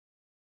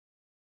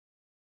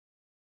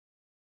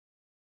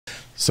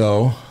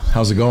So,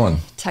 how's it going?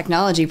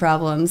 Technology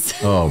problems.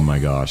 Oh my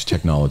gosh,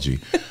 technology.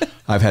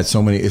 I've had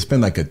so many. It's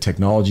been like a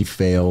technology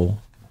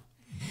fail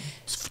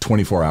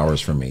 24 hours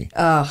for me.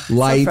 Oh,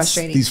 lights, so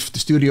frustrating. these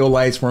studio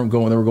lights weren't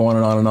going, they were going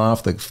on and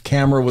off. The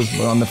camera was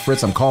on the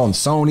fritz. I'm calling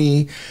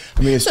Sony.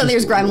 I mean, it's so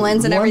there's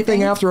gremlins and everything. One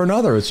thing after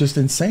another. It's just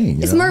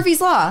insane. It's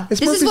Murphy's Law.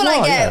 This is what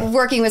I get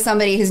working with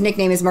somebody whose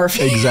nickname is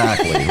Murphy.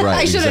 Exactly, right.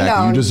 I should have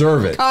known. You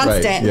deserve it.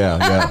 Constant. Right.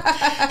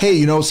 Yeah. Hey,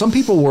 you know, some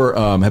people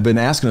have been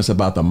asking us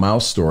about the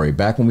mouse story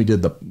back when we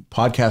did the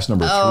podcast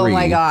number 3. Oh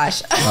my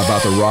gosh.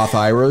 About the Roth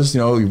IRAs.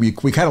 You know, we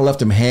kind of left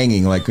them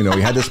hanging. Like, you know,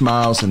 we had this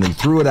mouse and they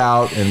threw it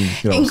out and,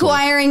 you know.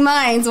 Inquiring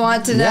minds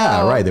want to know.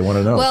 Yeah, right. They want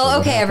to know. Well,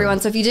 okay, everyone.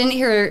 So if you didn't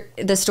hear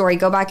the story,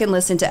 go back and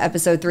listen to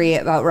episode 3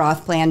 about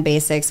Roth plan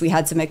basics. We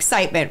had some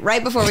excitement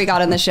right before we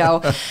got on the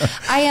show.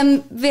 I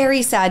am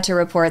very sad to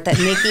report that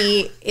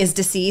Nikki is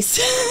deceased.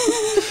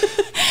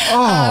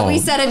 We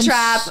set a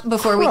trap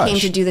before we came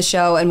to do the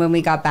show, and when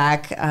we got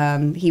back,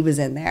 he was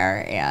in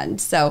there.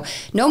 And so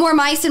no more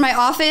mice in my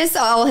office.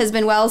 All has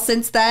been well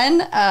since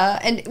then.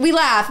 And we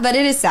laugh, but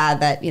it is sad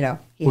that, you know,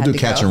 we'll do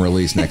catch and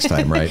release next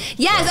time, right?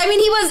 Yes, I mean,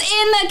 he was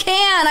in the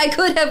can. I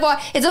could have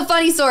it's a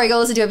funny story. Go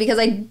listen to it because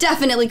I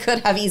definitely could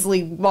have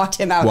easily walked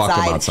him outside.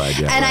 Walked him outside,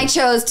 yeah. And I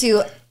chose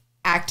to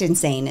act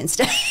insane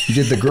instead. You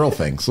did the girl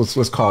thing. So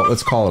let's call it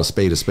a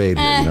spade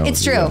here. You know?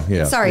 It's true.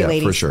 Yeah, sorry,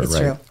 ladies. For sure. It's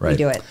true. Right. We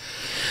do it.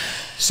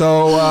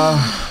 So,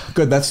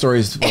 good. That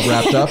story's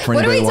wrapped up. For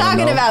what are we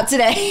talking about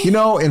today? You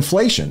know,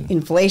 inflation.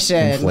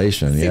 Inflation.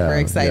 Super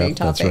exciting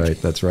topic.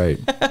 That's right.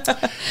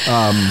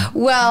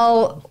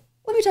 Well,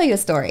 let me tell you a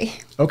story.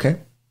 Okay.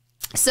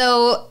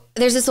 So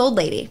there's this old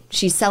lady.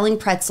 She's selling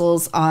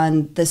pretzels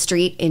on the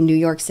street in New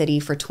York City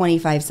for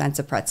 25 cents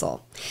a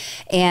pretzel.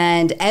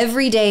 And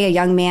every day a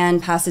young man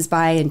passes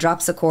by and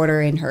drops a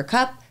quarter in her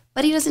cup,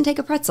 but he doesn't take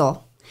a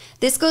pretzel.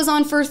 This goes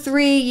on for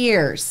 3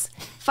 years.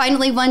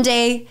 Finally, one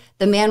day,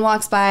 the man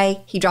walks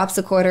by, he drops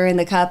a quarter in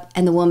the cup,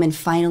 and the woman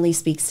finally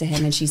speaks to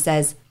him, and she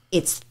says,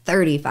 "It's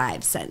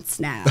 35 cents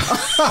now."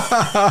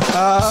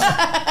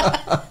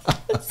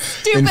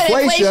 Stupid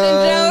inflation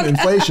joke.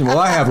 Inflation. Well,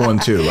 I have one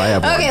too.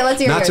 Okay, let's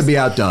hear Not yours. to be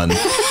outdone.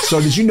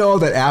 So did you know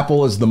that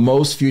Apple is the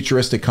most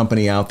futuristic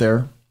company out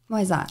there?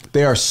 Why is that?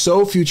 They are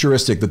so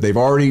futuristic that they've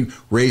already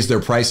raised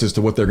their prices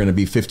to what they're going to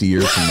be 50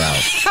 years from now.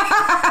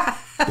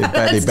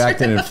 They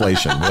backed in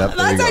inflation. Yep,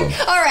 there you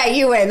go. All right,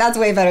 you win. That's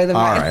way better than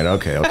mine. All right,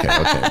 okay.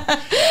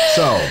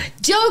 So,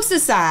 jokes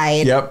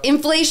aside,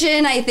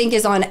 inflation, I think,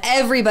 is on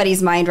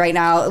everybody's mind right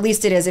now. At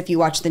least it is if you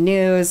watch the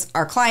news.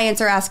 Our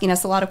clients are asking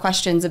us a lot of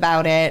questions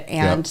about it.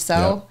 And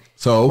so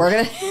we're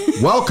going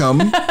to welcome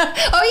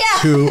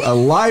to a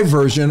live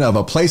version of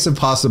A Place of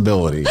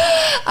Possibility.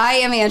 I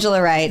am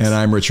Angela Wright. And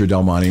I'm Richard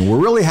Del Monte. We're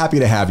really happy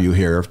to have you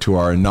here to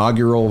our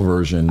inaugural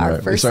version.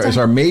 It's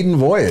our maiden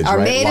voyage, Our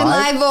maiden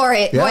live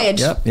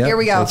voyage. Yep. Here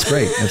we go. That's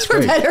great. For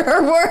better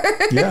or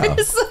worse. Yeah,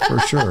 for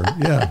sure.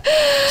 Yeah.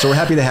 So we're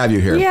happy to have you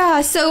here.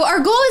 Yeah. So our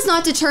goal is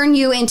not to turn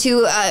you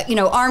into,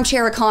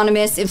 armchair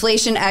economists,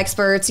 inflation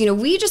experts. You know,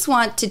 we just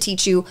want to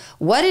teach you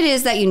what it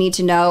is that you need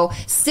to know,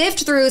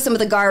 sift through some of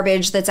the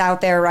garbage that's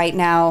out there right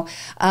now,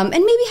 and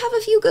maybe have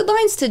a few good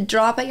lines to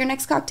drop at your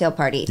next cocktail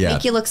party.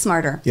 Make you look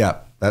smarter. Yeah.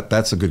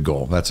 That's a good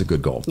goal.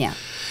 Yeah.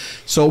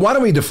 So why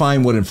don't we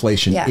define what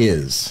inflation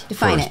is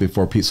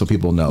first so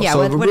people know? Yeah, so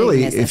what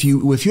really, is if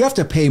you have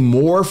to pay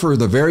more for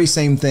the very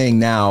same thing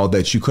now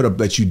that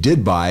you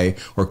did buy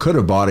or could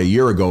have bought a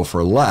year ago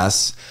for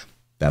less,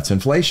 that's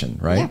inflation,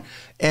 right? Yeah.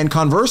 And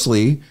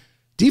conversely,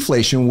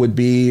 deflation would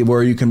be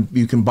where you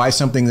can buy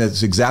something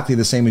that's exactly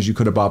the same as you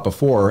could have bought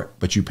before,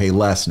 but you pay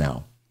less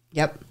now.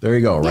 Yep. There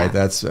you go, right?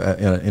 That's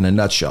in a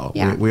nutshell.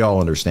 Yeah. We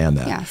all understand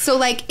that. Yeah. So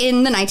like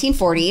in the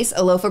 1940s,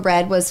 a loaf of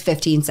bread was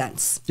 15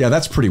 cents. Yeah,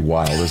 that's pretty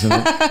wild, isn't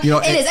it? You know,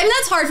 it is. I mean,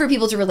 that's hard for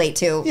people to relate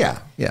to. Yeah.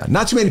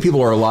 Not too many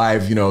people are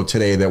alive,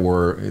 today that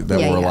were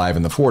alive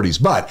in the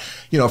 40s. But,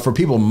 for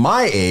people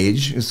my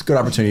age, it's a good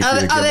opportunity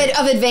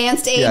of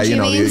advanced age,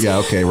 you mean? Yeah,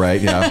 okay, right.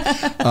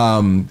 Yeah.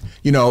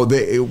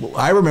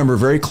 I remember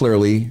very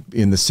clearly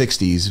in the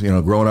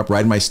 60s, growing up,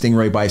 riding my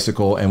Stingray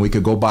bicycle, and we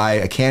could go buy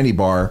a candy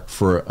bar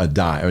for a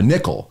dime, or a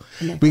nickel.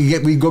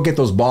 We go get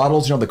those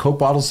bottles, the Coke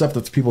bottle stuff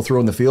that people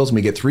throw in the fields, and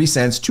we get 3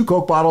 cents. 2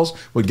 Coke bottles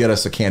would get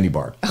us a candy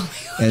bar.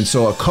 And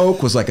so a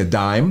Coke was like a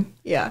dime.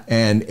 Yeah.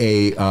 And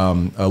a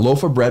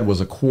loaf of bread was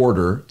a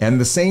quarter, and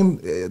the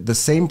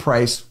same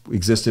price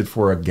existed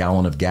for a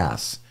gallon of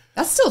gas.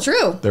 That's still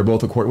true. They're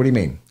both a quarter. What do you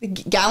mean? A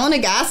gallon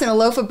of gas and a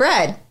loaf of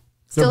bread.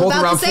 They're both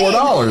around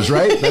 $4,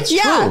 right? That's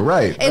true,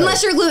 right?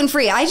 Unless you're gluten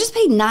free. I just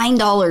paid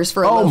 $9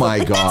 for a loaf. Oh my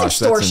gosh,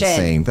 that's extortion. That's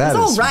insane. That it's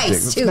all is rice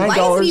ridiculous. too.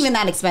 Why is it even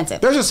that expensive?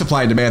 There's a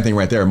supply and demand thing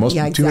right there.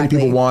 Too many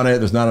people want it.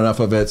 There's not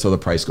enough of it, so the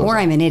price goes up. Or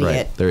I'm an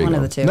idiot. Right. There you One go.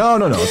 of the two. No,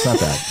 it's not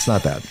that. It's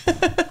not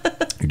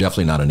that. You're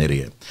definitely not an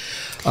idiot.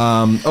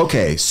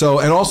 Okay, so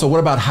and also,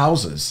 what about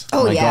houses?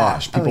 Oh, my yeah.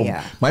 gosh, people. Oh,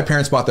 yeah. My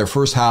parents bought their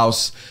first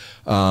house.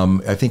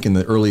 I think in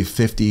the early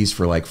 50s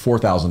for like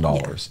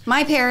 $4,000.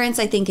 My parents,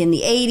 I think in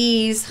the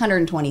 80s,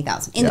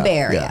 120,000 in the Bay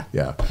Area.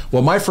 Yeah.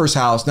 Well, my first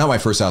house, not my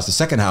first house, the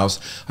second house,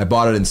 I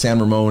bought it in San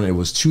Ramon. It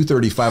was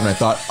 $235, and I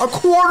thought,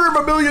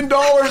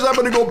 $250,000, I'm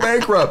going to go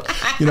bankrupt,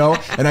 you know.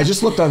 And I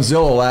just looked on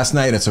Zillow last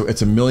night, and it's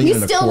 $1.25 million.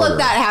 You still look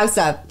that house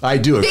up. I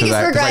do it because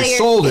I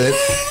sold it,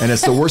 and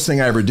it's the worst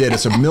thing I ever did.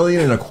 It's $1.25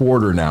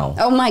 million now.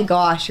 Oh my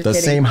gosh, you're the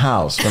kidding. Same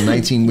house from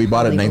we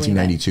bought it in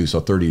 1992, so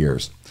 30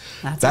 years.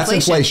 That's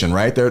inflation,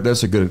 right?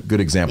 That's a good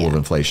example of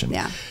inflation.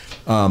 Yeah.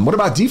 What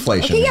about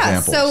deflation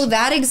examples? So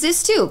that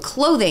exists too.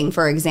 Clothing,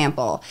 for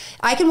example.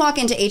 I can walk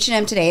into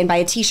H&M today and buy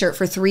a t-shirt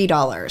for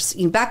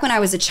 $3. Back when I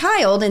was a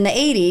child in the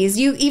 80s,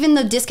 even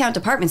the discount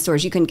department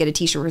stores, you couldn't get a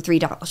t-shirt for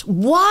 $3.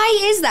 Why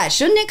is that?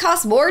 Shouldn't it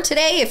cost more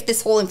today if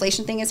this whole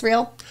inflation thing is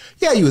real?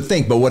 Yeah, you would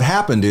think. But what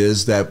happened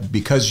is that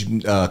because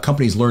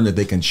companies learned that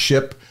they can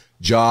ship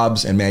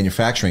jobs and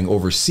manufacturing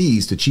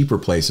overseas to cheaper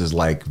places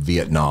like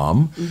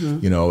Vietnam.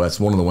 You know, that's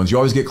one of the ones. You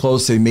always get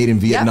clothes say made in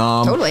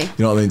Vietnam. Yep, totally. You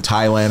know, in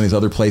Thailand and these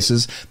other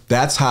places.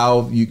 That's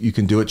how you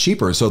can do it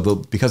cheaper. So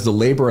because the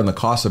labor and the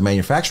cost of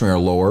manufacturing are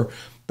lower,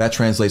 that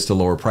translates to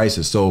lower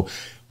prices. So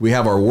we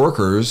have our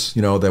workers,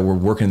 you know, that were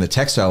working in the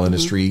textile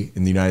industry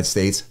in the United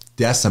States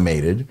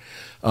decimated.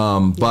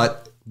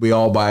 But we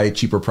all buy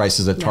cheaper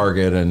prices at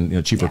Target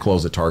and cheaper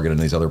clothes at Target and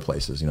these other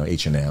places,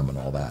 H&M and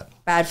all that.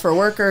 Bad for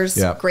workers,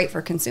 great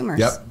for consumers.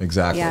 Yep,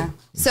 exactly. Yeah.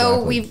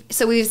 So we've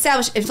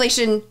established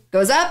inflation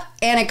goes up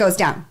and it goes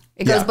down.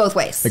 It goes both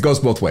ways. It goes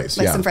both ways.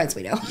 Like some friends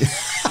we know.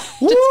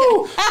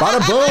 Woo!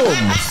 Bada boom!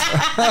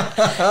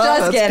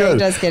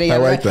 Just kidding. I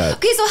like that.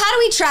 Okay, so how do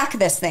we track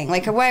this thing?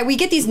 Like, we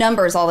get these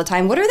numbers all the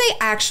time. What are they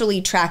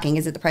actually tracking?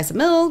 Is it the price of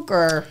milk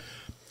or?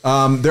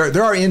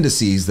 There are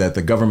indices that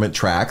the government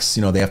tracks.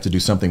 They have to do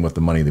something with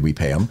the money that we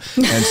pay them.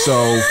 And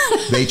so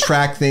they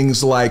track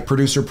things like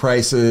producer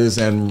prices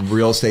and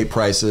real estate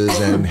prices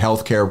and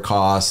healthcare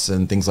costs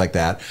and things like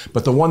that.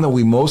 But the one that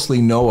we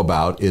mostly know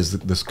about is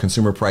this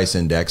Consumer Price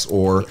Index,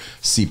 or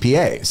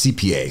CPI.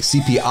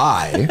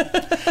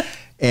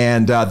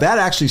 And that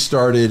actually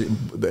started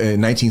in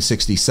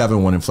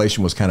 1967 when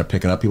inflation was kind of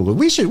picking up. People go,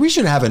 we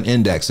should have an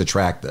index to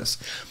track this.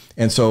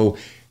 And so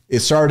it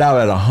started out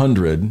at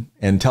 100,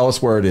 and tell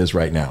us where it is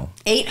right now.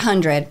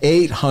 800.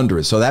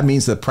 800. So that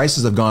means that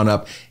prices have gone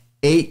up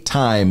 8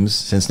 times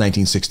since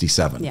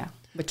 1967. Yeah.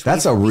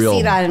 That's a real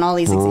see that in all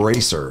these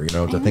bracer,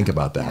 to think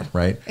about that,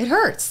 right? It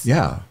hurts.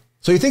 Yeah.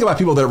 So you think about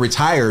people that are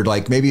retired,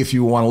 like maybe if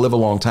you want to live a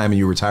long time and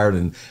you retired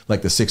in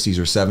like the 60s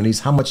or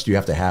 70s, how much do you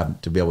have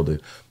to be able to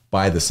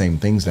buy the same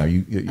things now?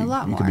 You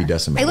could be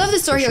decimated. I love the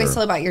story you always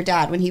tell about your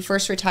dad. When he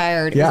first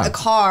retired, a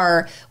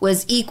car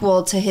was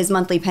equal to his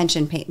monthly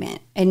pension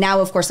payment. And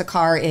now, of course, a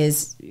car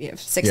is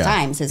 6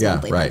 times his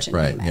monthly pension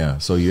payment. Yeah,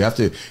 so you have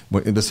to,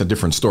 that's a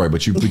different story,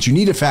 but you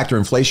need to factor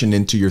inflation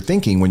into your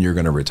thinking when you're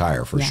going to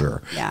retire for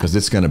sure, because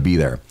it's going to be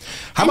there.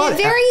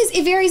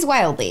 It varies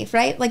wildly,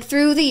 right? Like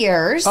through the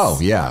years. Oh,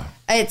 yeah.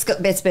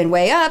 It's been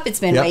way up. It's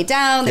been way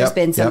down. There's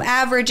been some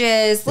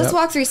averages. Let's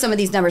walk through some of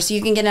these numbers so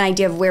you can get an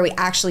idea of where we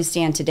actually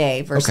stand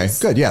today versus. Okay,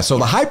 good. Yeah. So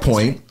the high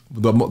point,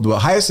 the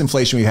highest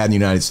inflation we had in the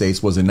United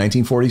States was in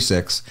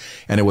 1946,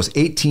 and it was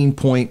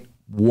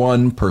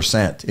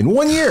 18.1% in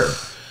 1 year.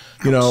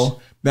 Ouch.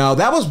 Now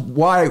that was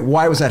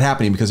why was that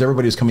happening? Because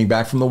everybody was coming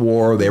back from the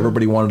war.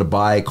 Everybody wanted to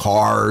buy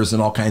cars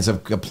and all kinds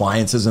of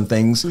appliances and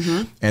things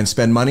and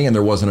spend money, and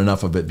there wasn't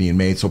enough of it being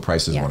made, so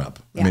prices went up.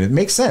 I mean, it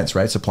makes sense,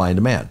 right? Supply and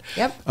demand.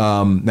 Yep.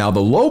 Now the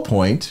low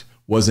point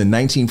was in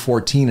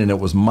 1914, and it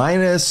was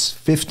minus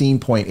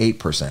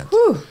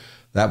 15.8%.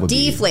 That would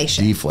be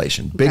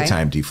deflation, big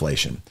time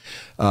deflation.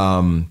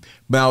 Now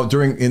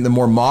in the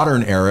more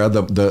modern era,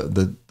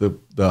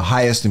 the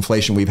highest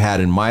inflation we've had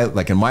in my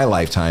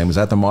lifetime, is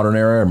that the modern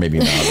era or maybe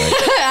not? Right?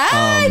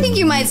 I think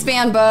you might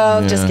span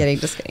both. Just kidding.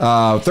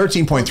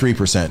 13.3%.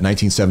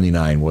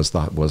 1979 was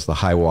the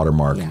high water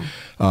mark. Yeah.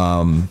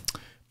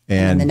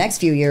 And the next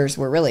few years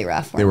were really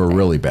rough. They were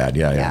really bad.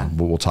 Yeah.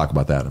 We'll talk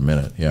about that in a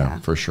minute. Yeah.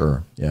 For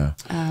sure. Yeah.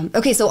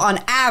 Okay, so on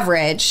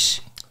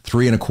average.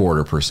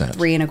 3.25%.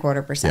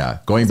 3.25%. Yeah,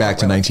 going back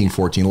to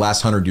 1914,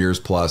 last 100 years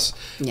plus,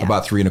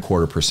 about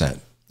 3.25%,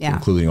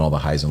 including all the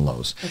highs and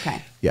lows. Okay.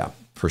 Yeah,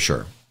 for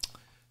sure.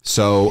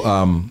 So,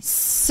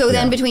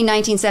 then between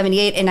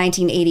 1978 and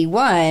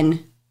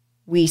 1981,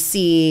 we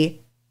see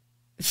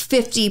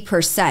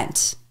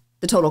 50%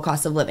 the total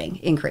cost of living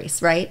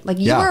increase, right? Like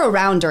you were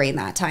around during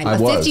that time. A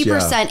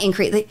 50%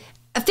 increase. Like,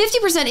 a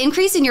 50%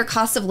 increase in your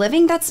cost of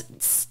living,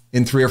 that's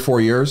in 3 or 4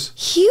 years.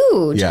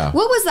 Huge. Yeah.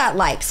 What was that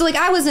like? So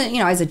I wasn't,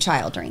 I was a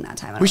child during that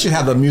time. We should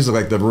have the music,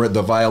 like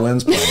the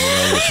violins playing,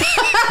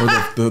 or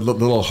the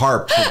little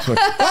harp.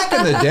 Back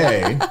in the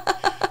day,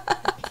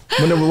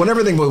 when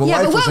everything was what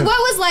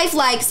was life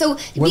like? So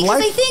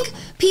I think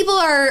people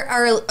are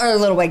a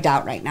little wigged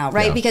out right now,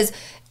 right? Yeah. Because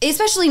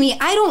especially me,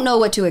 I don't know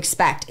what to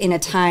expect in a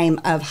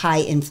time of high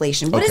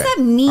inflation. What does that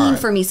mean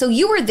for me? So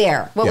you were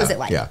there. What was it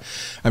like? Yeah.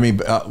 I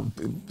mean,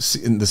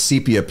 in the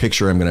sepia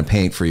picture I'm going to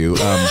paint for you,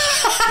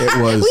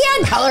 it was... We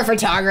had color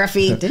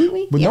photography, didn't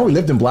we? No, we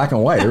lived in black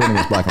and white. Everything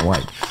was black and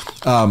white.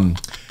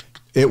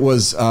 It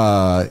was,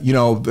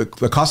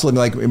 the cost of living,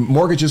 like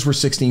mortgages were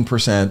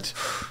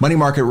 16%, money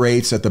market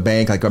rates at the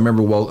bank. Like I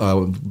remember,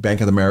 Bank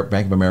of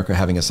America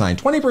having a sign,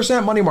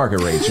 20% money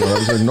market rates. It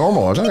was like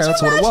normal. Okay,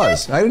 that's what it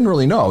was. I didn't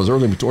really know. It was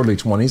early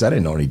 20s. I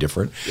didn't know any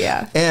different.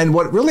 Yeah. And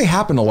what really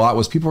happened a lot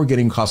was people were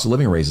getting cost of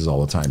living raises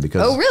all the time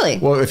because. Oh, really?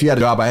 Well, if you had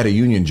a job, I had a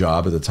union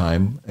job at the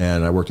time,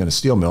 and I worked in a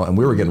steel mill, and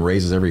we were getting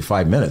raises every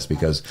 5 minutes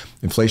because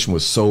inflation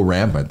was so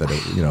rampant that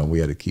we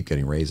had to keep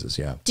getting raises.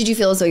 Yeah. Did you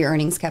feel as though your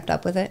earnings kept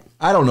up with it?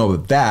 I don't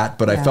know that,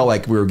 but I felt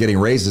like we were getting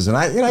raises, and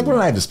I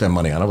had to spend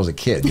money on. I was a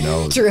kid,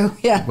 True,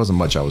 yeah. It wasn't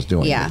much I was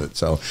doing with it.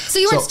 So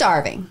you weren't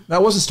starving. I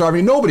wasn't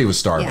starving. Nobody was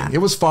starving. Yeah. It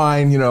was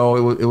fine.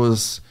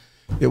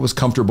 It was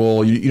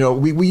comfortable.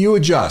 You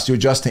adjust. You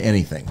adjust to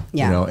anything.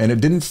 Yeah. And it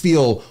didn't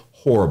feel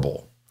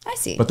horrible. I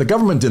see. But the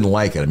government didn't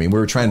like it. I mean, we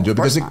were trying to do it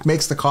because it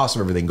makes the cost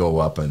of everything go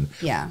up and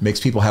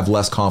makes people have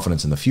less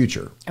confidence in the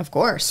future. Of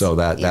course. So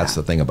that's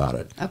the thing about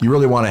it. Okay. You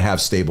really want to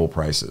have stable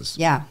prices.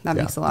 Yeah, that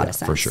makes a lot of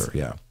sense. For sure.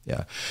 Yeah.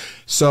 Yeah.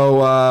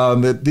 So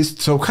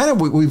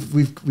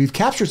we've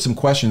captured some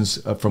questions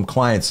from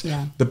clients.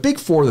 Yeah. The big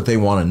four that they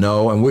want to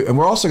know, and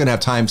we're also going to have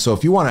time. So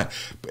if you want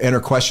to enter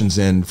questions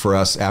in for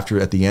us at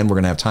the end, we're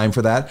going to have time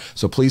for that.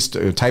 So please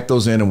type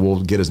those in, and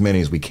we'll get as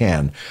many as we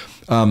can.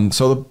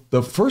 So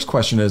the first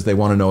question is they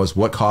want to know is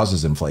what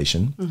causes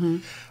inflation?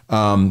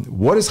 Mm-hmm.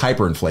 What is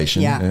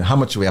hyperinflation? Yeah. And how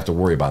much do we have to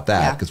worry about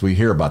that? Because we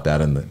hear about that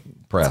in the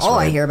press. That's all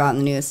I hear about in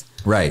the news.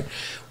 Right.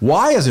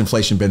 Why has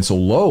inflation been so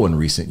low in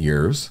recent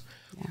years?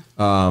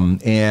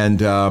 And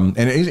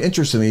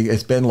interestingly,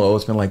 it's been low.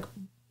 It's been like,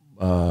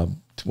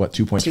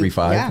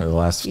 2.35 for the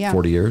last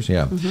 40 years.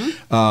 Yeah.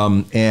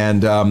 Mm-hmm.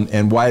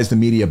 And why is the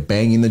media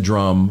banging the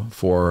drum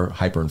for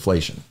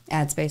hyperinflation?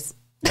 Ad space.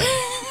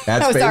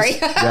 Ad space? Sorry.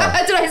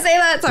 Yeah. Did I say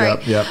that?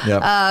 Sorry.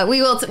 Yep.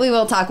 We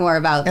will talk more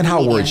about and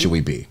how worried should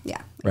we be?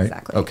 Yeah. Right?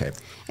 Exactly. Okay.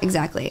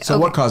 Exactly. So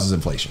what causes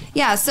inflation?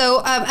 Yeah.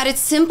 So at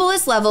its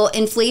simplest level,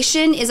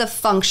 inflation is a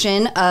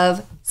function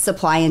of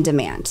supply and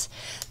demand.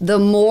 The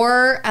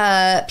more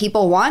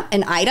people want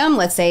an item,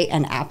 let's say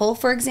an apple,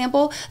 for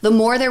example, the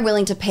more they're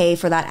willing to pay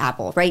for that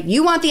apple, right?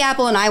 You want the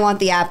apple and I want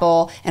the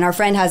apple, and our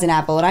friend has an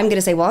apple, and I'm going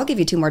to say, well, I'll give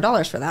you $2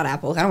 more for that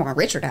apple. I don't want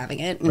Richard having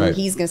it. And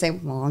he's going to say,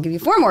 well, I'll give you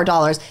 $4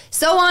 more.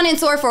 So on and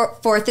so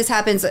forth. This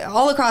happens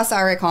all across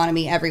our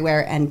economy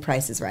everywhere, and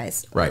prices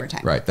rise over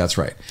time. Right. That's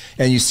right.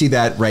 And you see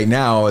that right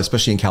now,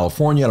 especially in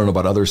California. I don't know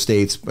about other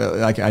states.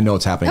 I know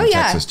it's happening in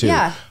Texas too.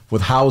 Yeah.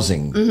 With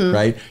housing,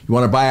 right? You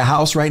want to buy a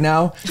house right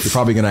now, you're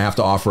probably going to have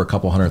to offer a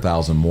couple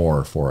 $100,000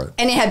 more for it.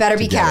 And it had better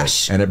be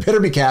cash. And it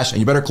better be cash, and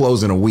you better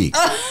close in a week,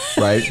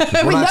 right?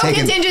 We're not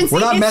contingencies.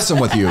 We're not messing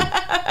with you.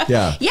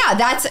 Yeah. Yeah,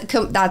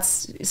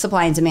 that's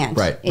supply and demand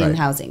in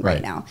housing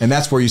right now. And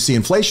that's where you see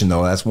inflation,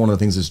 though. That's one of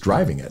the things that's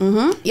driving it.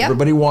 Mm-hmm. Yep.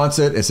 Everybody wants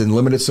it. It's in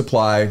limited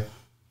supply.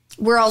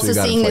 We're also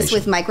seeing this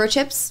with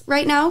microchips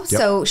right now. Yep.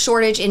 So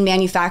shortage in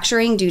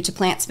manufacturing due to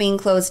plants being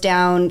closed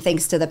down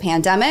thanks to the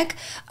pandemic.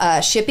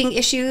 Shipping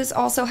issues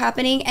also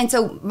happening. And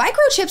so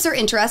microchips are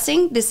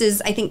interesting. This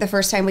is, I think, the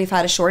first time we've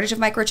had a shortage of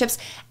microchips,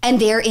 and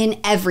they're in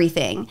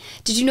everything.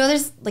 Did you know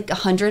there's like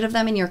 100 of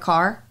them in your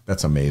car?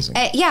 That's amazing.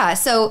 Yeah.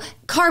 So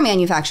car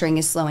manufacturing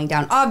is slowing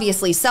down.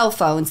 Obviously, cell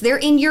phones, they're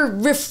in your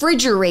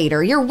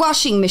refrigerator, your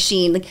washing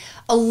machine. Like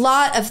a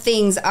lot of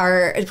things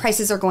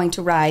prices are going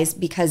to rise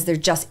because there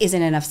just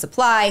isn't enough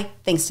supply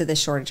thanks to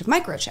this shortage of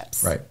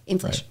microchips. Right.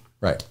 Inflation.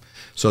 Right.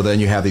 So then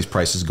you have these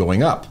prices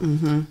going up.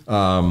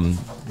 Mm-hmm.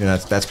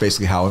 That's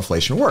basically how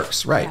inflation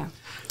works. Right. Yeah.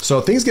 So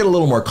things get a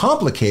little more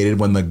complicated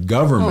when the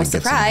government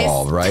gets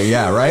involved, right?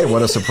 Yeah, right?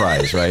 What a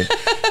surprise, right?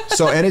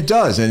 So, and it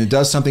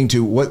does something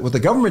to what the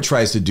government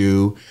tries to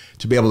do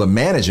to be able to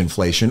manage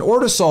inflation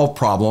or to solve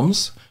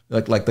problems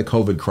like the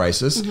COVID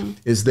crisis,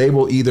 is they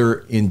will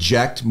either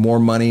inject more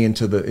money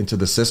into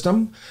the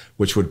system,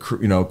 which would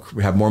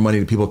have more money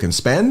that people can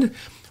spend,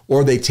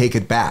 or they take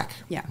it back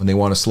when they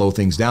want to slow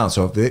things down.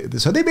 So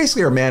they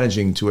basically are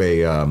managing to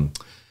a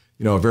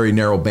very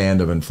narrow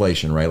band of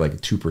inflation, right? Like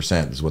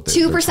 2% is what their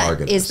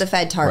target is. 2% is the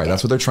Fed target. Right,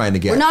 that's what they're trying to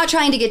get. We're not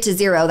trying to get to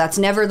zero. That's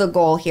never the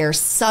goal here.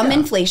 Some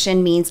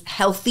inflation means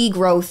healthy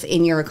growth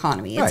in your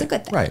economy. It's a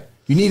good thing. Right.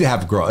 You need to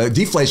have growth.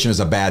 Deflation is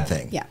a bad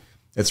thing. Yeah.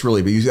 It's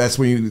really, that's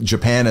when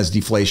Japan has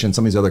deflation.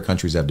 Some of these other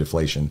countries have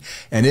deflation.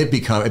 And it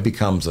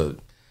becomes a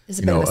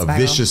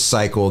vicious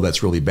cycle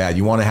that's really bad.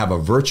 You want to have a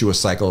virtuous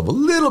cycle of a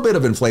little bit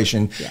of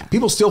inflation. Yeah.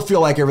 People still feel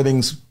like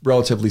everything's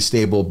relatively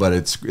stable, but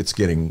it's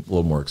getting a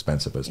little more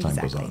expensive as time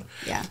goes on.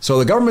 Yeah. So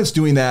the government's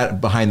doing that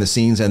behind the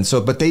scenes,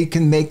 but they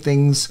can make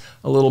things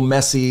a little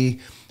messy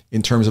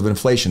in terms of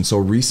inflation. So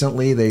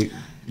recently they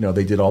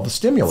did all the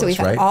stimulus, so we've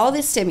had all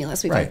this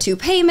stimulus. We've had 2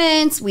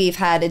 payments. We've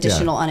had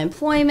additional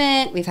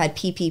unemployment. We've had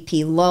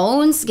PPP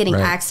loans. Getting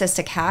access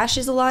to cash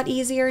is a lot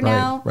easier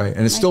now. Right.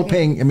 And it's still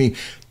paying. I mean,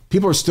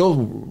 people are still,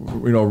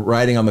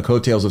 riding on the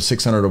coattails of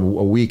 $600 a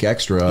week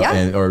extra,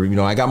 or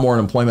I got more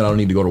unemployment. I don't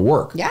need to go to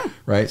work. Yeah.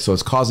 Right. So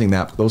it's causing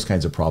those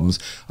kinds of problems.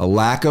 A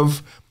lack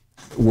of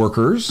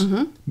workers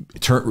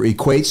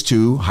equates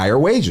to higher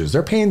wages.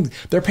 They're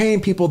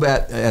paying people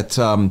that at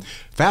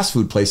fast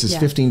food places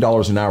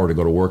 $15 an hour to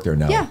go to work there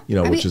now.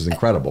 Yeah. Which is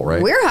incredible,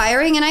 right? We're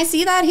hiring, and I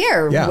see that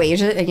here. Yeah.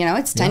 Wages,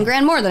 it's 10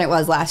 grand more than it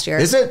was last year.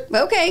 Is it?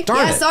 Okay.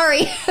 Darn it.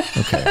 Sorry.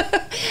 Okay.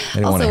 I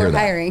didn't want to hear we're that.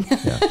 hiring.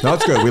 Yeah. No,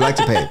 it's good. We like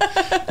to pay.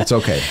 It's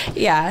okay.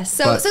 Yeah.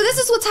 So this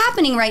is what's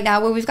happening right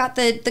now, where we've got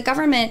the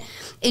government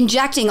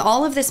injecting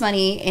all of this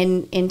money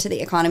into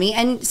the economy,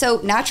 and so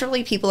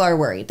naturally people are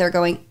worried. They're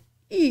going,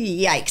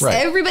 yikes.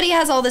 Right. Everybody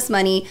has all this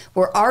money.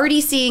 We're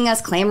already seeing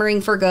us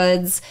clamoring for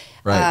goods.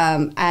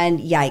 Right. And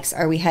yikes,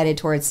 are we headed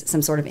towards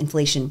some sort of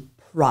inflation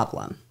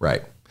problem?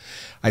 Right.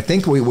 I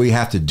think what we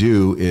have to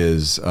do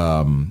is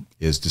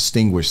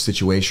distinguish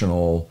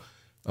situational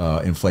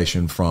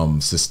inflation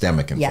from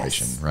systemic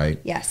inflation, right?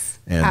 Yes.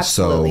 And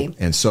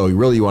absolutely. So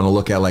really you want to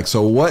look at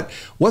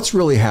what's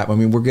really happening.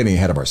 I mean, we're getting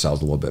ahead of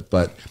ourselves a little bit,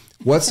 but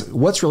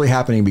what's really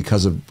happening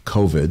because of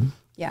COVID?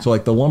 Yeah. So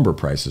like the lumber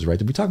prices, right?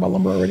 Did we talk about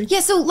lumber already?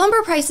 Yeah. So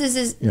lumber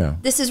prices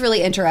this is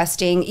really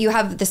interesting. You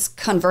have this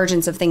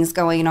convergence of things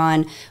going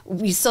on.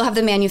 You still have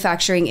the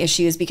manufacturing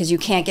issues because you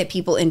can't get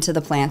people into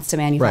the plants to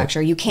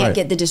manufacture. Right. You can't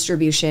get the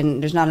distribution.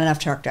 There's not enough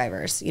truck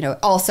drivers.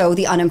 Also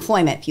the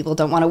unemployment. People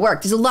don't want to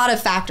work. There's a lot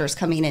of factors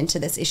coming into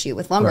this issue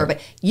with lumber, but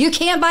you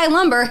can't buy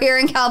lumber here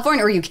in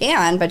California, or you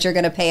can, but you're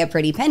going to pay a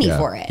pretty penny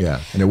for it. Yeah.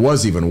 And it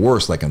was even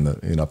worse like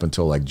up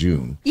until like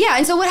June. Yeah.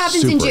 And so what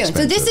happens in June?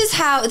 Expensive.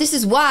 So this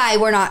is why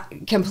we're not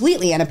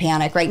completely in a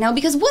panic right now,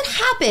 because what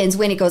happens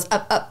when it goes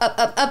up, up, up,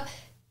 up, up?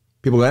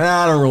 People go,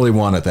 I don't really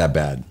want it that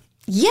bad.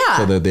 Yeah.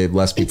 So that they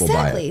less people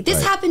buy it.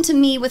 This happened to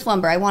me with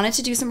lumber. I wanted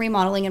to do some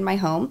remodeling in my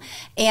home,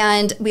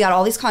 and we got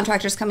all these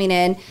contractors coming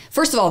in.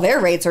 First of all, their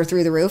rates are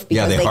through the roof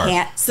because they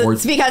can't. So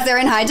it's because they're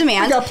in high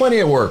demand. We got plenty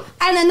of work.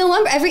 And then the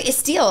lumber,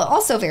 steel,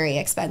 also very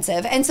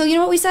expensive. And so you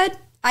know what we said?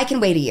 I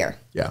can wait a year.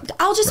 Yeah.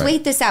 I'll just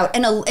wait this out.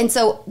 And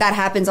so that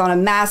happens on a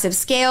massive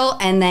scale,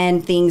 and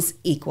then things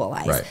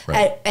equalize.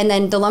 Right. And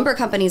then the lumber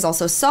companies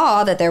also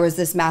saw that there was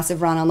this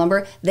massive run on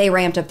lumber. They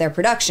ramped up their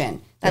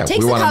production. That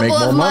takes a couple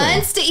of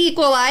months to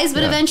equalize,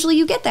 but eventually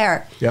you get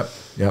there. Yep.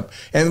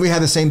 And we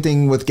had the same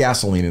thing with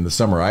gasoline in the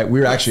summer. Right? We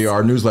were actually,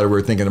 our newsletter, we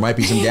were thinking there might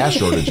be some gas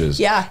shortages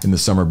in the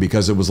summer,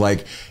 because it was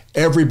like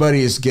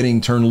everybody is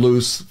getting turned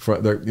loose.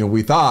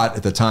 We thought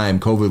at the time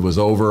COVID was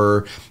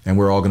over and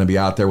we're all going to be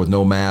out there with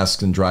no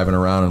masks and driving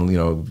around and,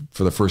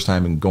 for the first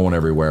time and going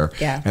everywhere.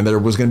 Yeah. And there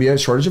was going to be a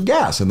shortage of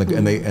gas, and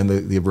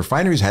the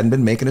refineries hadn't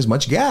been making as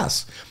much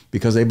gas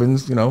because they've been,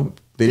 people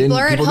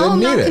didn't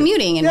need it.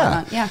 Commuting and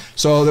whatnot. Yeah.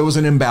 So there was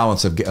an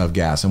imbalance of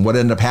gas, and what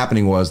ended up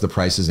happening was the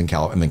prices in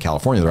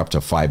California, they're up to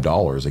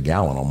 $5 a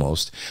gallon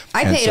almost.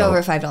 I paid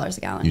over $5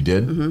 a gallon. You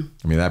did? Mm-hmm.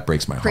 I mean, that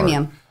breaks my heart.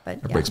 Premium. But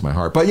that breaks my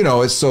heart. But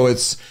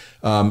it's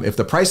if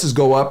the prices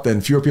go up, then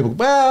fewer people.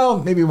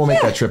 Well, maybe we'll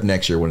make that trip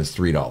next year when it's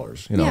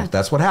 $3.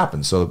 That's what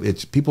happens. So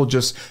it's people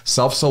just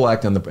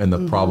self-select, and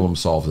the problem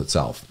solves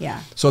itself.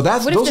 Yeah. So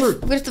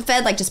what if the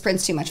Fed just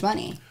prints too much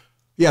money?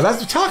 Yeah,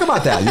 talk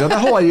about that. That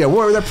whole idea.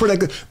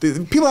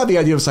 People have the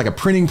idea it's like a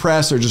printing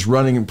press, or just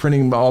running and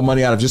printing all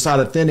money out of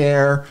thin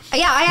air.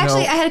 Yeah, I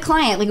had a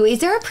client. Is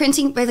there a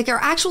printing, are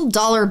actual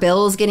dollar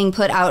bills getting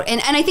put out? And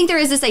I think there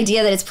is this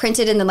idea that it's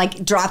printed and then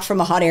dropped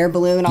from a hot air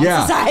balloon on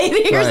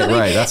society or something.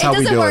 Right. That's how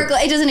we do it.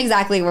 It doesn't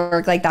exactly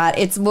work like that.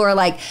 It's more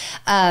like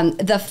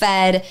the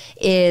Fed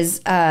is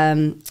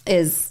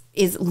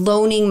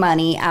loaning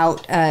money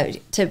out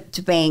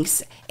to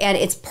banks, and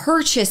it's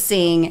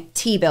purchasing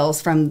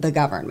T-bills from the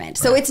government.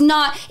 So it's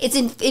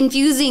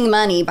infusing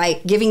money by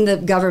giving the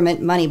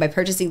government money by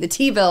purchasing the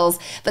T-bills,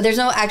 but there's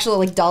no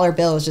actual dollar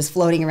bills just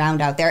floating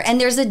around out there,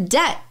 and there's a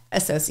debt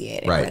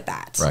associated with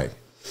that. Right.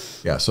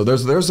 Yeah, so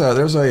there's a they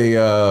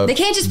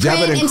can't just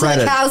print until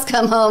the cows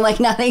come home like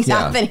nothing's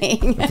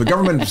happening. If the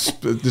government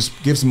just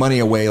gives money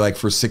away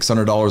for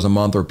 $600 a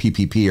month or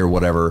PPP or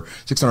whatever,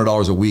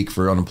 $600 a week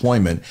for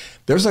unemployment,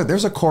 there's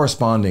a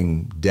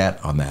corresponding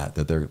debt on that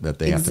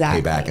they have to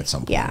pay back at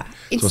some point. Yeah.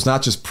 So it's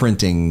not just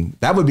printing.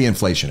 That would be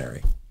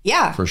inflationary.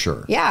 Yeah, for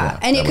sure. Yeah,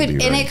 and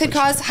it could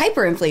cause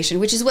hyperinflation,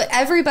 which is what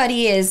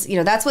everybody is.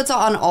 That's what's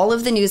on all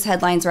of the news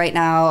headlines right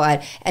now,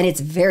 and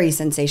it's very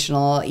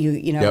sensational.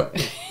 Yep.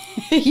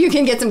 You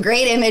can get some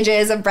great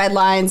images of bread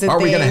lines. Are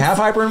we going to have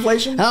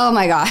hyperinflation? Oh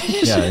my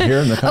gosh! Yeah, here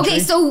in the country. Okay,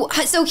 so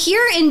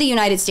here in the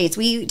United States,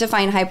 we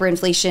define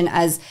hyperinflation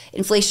as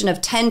inflation of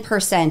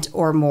 10%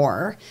 or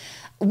more.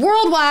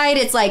 Worldwide,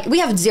 it's we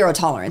have zero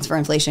tolerance for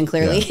inflation.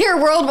 Clearly, here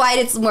worldwide,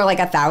 it's more like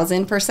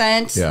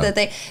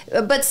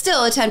 1,000% but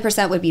still, a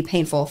 10% would be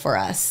painful for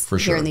us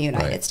here in the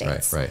United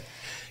States. Right.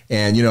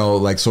 And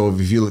so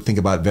if you think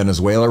about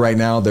Venezuela right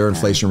now, their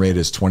inflation rate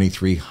is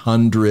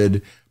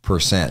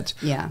 2,300%.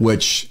 Yeah,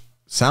 which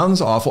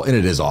sounds awful, and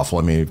it is awful.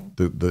 I mean,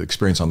 the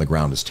experience on the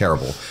ground is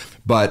terrible.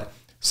 But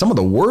some of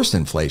the worst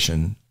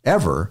inflation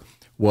ever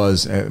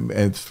was,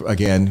 and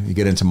again, you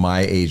get into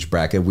my age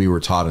bracket, we were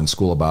taught in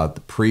school about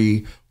the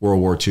pre-World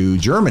War II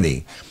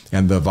Germany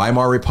and the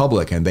Weimar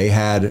Republic, and they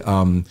had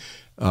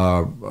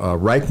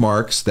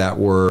Reichmarks that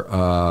were,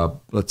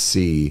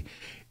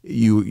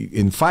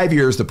 in 5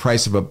 years, the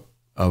price of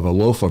of a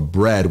loaf of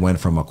bread went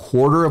from a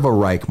quarter of a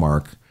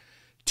Reichmark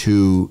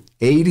to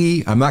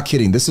 80, I'm not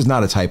kidding, this is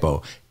not a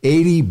typo,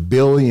 80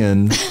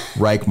 billion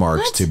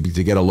Reichmarks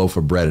to get a loaf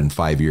of bread in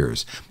 5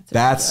 years.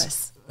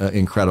 That's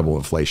incredible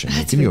inflation.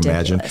 Can you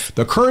imagine?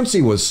 The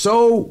currency was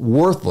so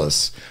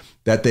worthless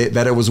that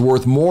it was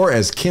worth more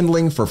as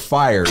kindling for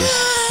fires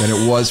than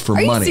it was for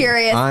money. Are you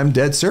serious? I'm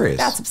dead serious.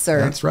 That's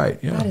absurd. That's right.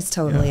 Yeah. That is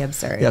totally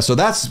absurd. Yeah, so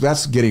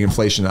that's getting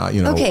inflation out, out of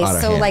hand.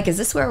 Okay, so like, is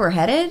this where we're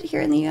headed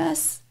here in the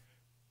U.S.?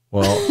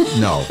 Well,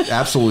 no,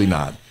 absolutely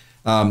not.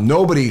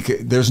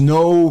 There's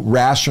no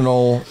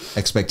rational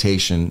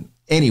expectation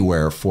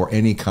anywhere for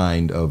any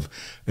kind of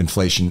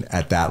inflation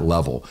at that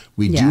level.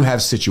 We do have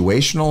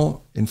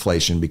situational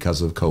inflation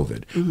because of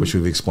COVID, which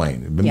we've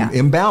explained.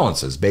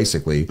 Imbalances,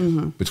 basically,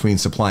 between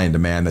supply and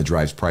demand that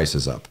drives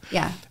prices up.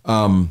 Yeah.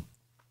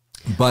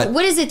 But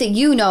what is it that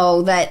you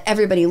know that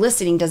everybody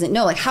listening doesn't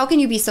know? Like, how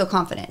can you be so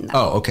confident in that?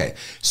 Oh, okay.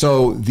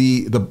 So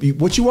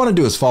what you want to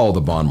do is follow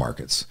the bond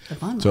markets. The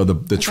bond market. So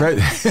the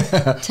trend.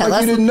 Tell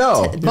us. You didn't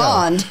know.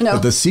 Bond. No.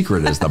 But the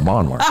secret is the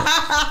bond market.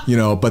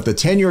 But the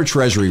 10-year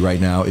Treasury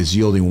right now is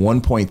yielding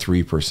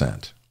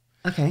 1.3%.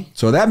 Okay.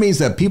 So that means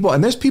that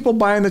there's people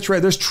buying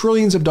there's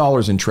trillions of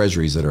dollars in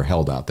treasuries that are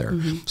held out there.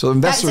 So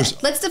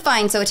investors. Let's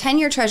define. So a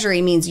 10-year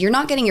Treasury means you're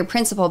not getting your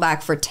principal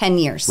back for 10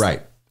 years.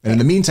 Right. And in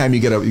the meantime,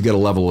 you get a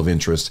level of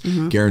interest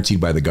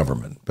guaranteed by the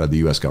government, by the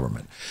U.S.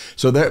 government.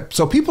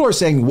 So people are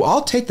saying, well,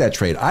 I'll take that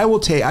trade. I will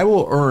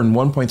earn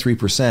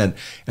 1.3%,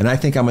 and I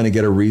think I'm going to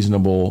get a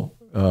reasonable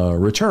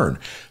return.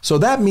 So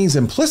that means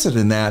implicit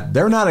in that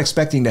they're not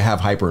expecting to have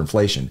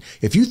hyperinflation.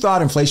 If you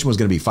thought inflation was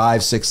going to be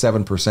 5, 6,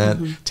 7%,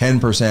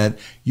 10%,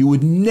 you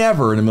would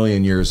never in a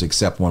million years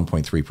accept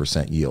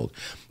 1.3% yield.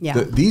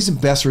 Yeah. These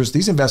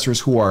investors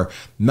who are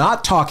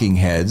not talking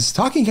heads,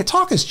 talk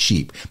is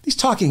cheap. These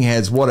talking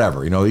heads,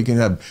 whatever, you can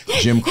have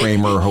Jim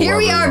Cramer or whoever. Here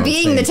we are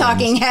being the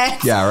talking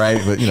heads. Yeah,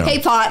 right. But hey,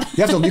 Pot.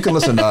 You can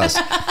listen to us.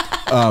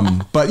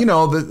 But a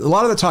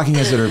lot of the talking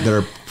heads that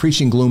are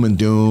preaching gloom and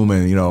doom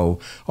and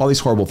all these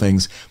horrible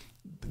things,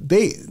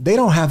 they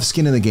don't have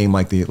skin in the game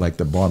like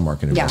the bond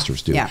market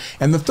investors do. Yeah.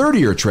 And the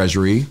 30-year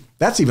Treasury,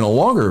 that's even a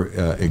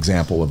longer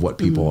example of what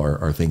people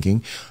are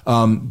thinking.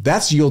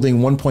 That's yielding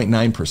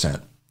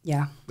 1.9%.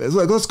 Yeah.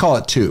 Let's call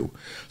it 2.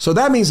 So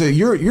that means that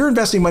you're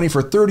investing money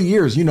for 30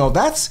 years. You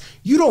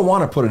don't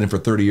want to put it in for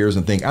 30 years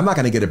and think, I'm not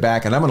going to get it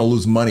back and I'm going to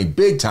lose money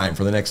big time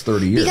for the next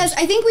 30 years. Because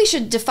I think we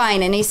should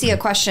define, and I see a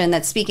question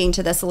that's speaking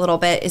to this a little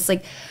bit. It's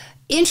like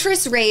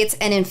interest rates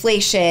and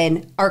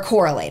inflation are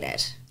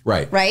correlated.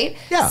 Right. Right?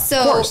 Yeah, so,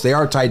 of course. They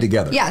are tied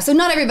together. Yeah. So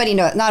not everybody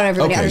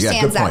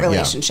understands that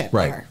relationship.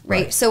 Yeah.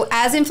 Right. So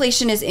as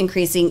inflation is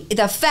increasing,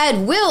 the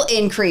Fed will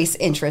increase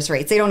interest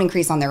rates. They don't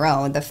increase on their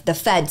own. The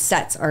Fed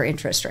sets our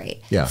interest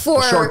rate. Yeah.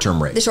 For the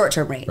short-term rate. The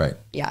short-term rate. Right.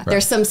 Yeah. Right.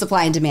 There's some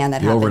supply and demand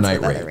that happens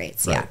with other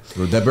rates. Right.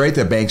 Yeah. The rate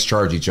that banks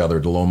charge each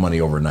other to loan money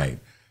overnight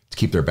to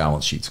keep their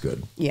balance sheets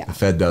good. Yeah. The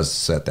Fed does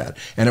set that.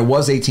 And it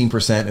was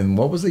 18%. And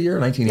what was the year?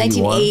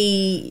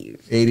 1981?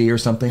 80 or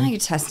something? Now you're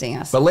testing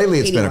us. But lately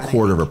it's been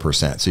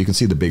 1/4%. So you can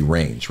see the big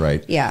range,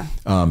 right? Yeah.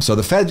 So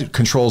the Fed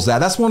controls that.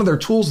 That's one of their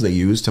tools they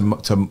use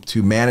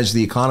to manage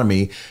the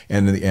economy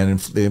and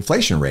the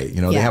inflation rate.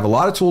 They have a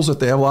lot of tools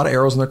they have a lot of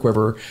arrows in their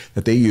quiver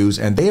that they use,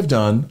 and they have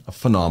done a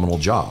phenomenal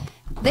job.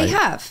 They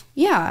have.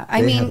 Yeah.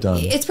 I mean,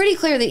 it's pretty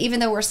clear that even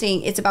though we're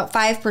seeing it's about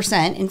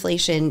 5%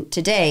 inflation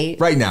today.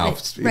 Right now,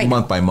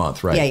 month by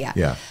month, right?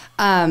 Yeah.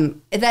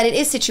 That it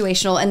is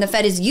situational, and the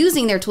Fed is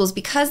using their tools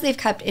because they've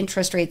kept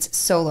interest rates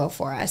so low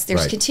for us.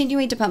 They're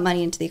continuing to pump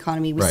money into the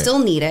economy. We still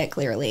need it,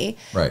 clearly,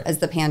 as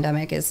the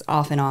pandemic is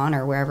off and on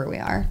or wherever we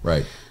are.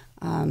 Right.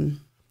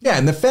 Yeah,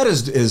 and the Fed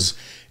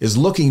is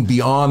looking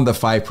beyond the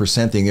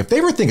 5% thing. If they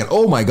were thinking,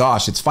 oh my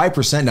gosh, it's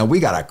 5% now, we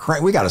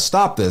gotta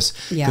stop this,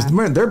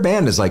 because their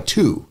band is like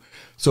 2.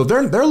 So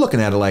they're looking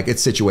at it like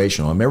it's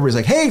situational. And everybody's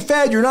like, hey,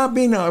 Fed, you're not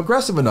being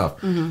aggressive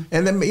enough. And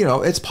then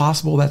it's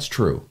possible that's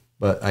true,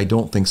 but I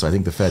don't think so. I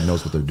think the Fed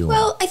knows what they're doing.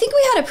 Well, I think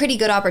we had a pretty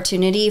good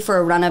opportunity for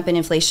a run up in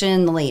inflation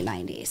in the late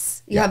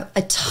 90s. You have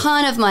a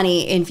ton of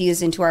money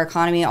infused into our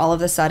economy all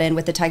of a sudden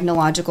with the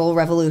technological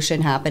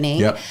revolution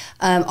happening. Yep.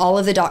 All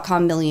of the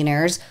 .com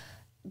millionaires.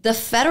 The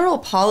federal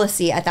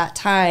policy at that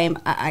time,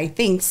 I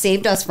think,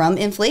 saved us from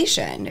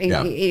inflation.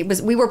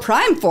 We were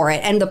primed for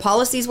it, and the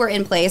policies were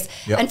in place.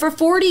 Yep. And for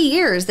 40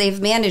 years, they've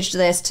managed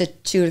this to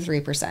 2 to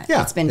 3%.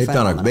 Yeah, it's been they've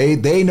phenomenal.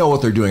 They know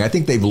what they're doing. I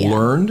think they've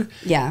learned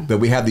that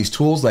we have these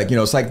tools. Like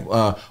it's like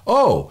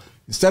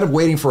instead of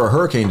waiting for a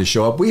hurricane to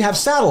show up, we have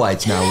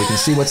satellites now. We can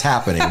see what's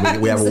happening.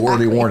 We have a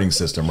early warning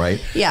system,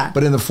 right? Yeah.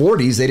 But in the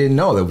 40s, they didn't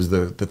know that was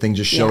the thing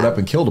just showed up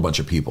and killed a bunch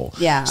of people.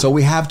 Yeah. So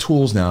we have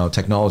tools now,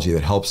 technology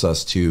that helps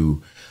us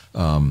to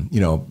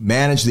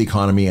manage the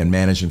economy and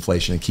manage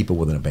inflation and keep it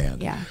within a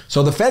band. Yeah.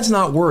 So the Fed's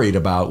not worried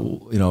about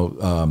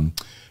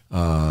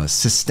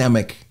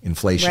systemic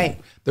inflation.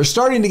 Right. They're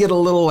starting to get a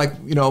little like,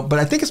 but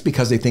I think it's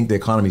because they think the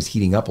economy is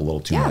heating up a little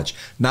too much,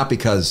 not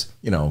because,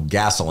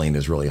 gasoline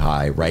is really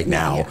high right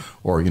now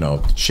or,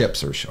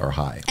 chips are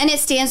high. And it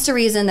stands to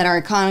reason that our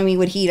economy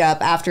would heat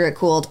up after it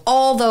cooled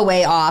all the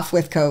way off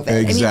with COVID.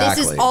 Exactly. I mean,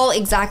 this is all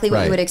exactly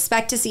what you would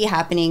expect to see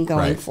happening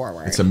going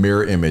forward. It's a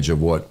mirror image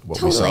of what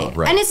we saw.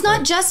 Right. And it's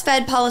not just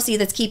Fed policy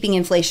that's keeping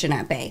inflation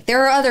at bay.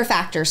 There are other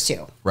factors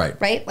too. Right.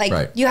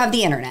 Like you have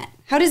the internet.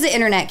 How does the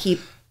internet keep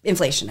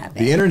inflation at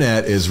bay? The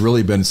internet has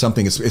really been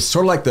something. It's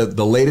sort of like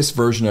the latest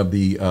version of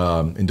the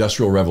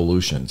Industrial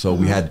Revolution. So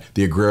we had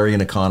the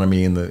agrarian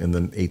economy in the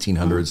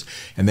 1800s,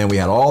 and then we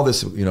had all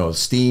this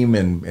steam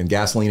and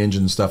gasoline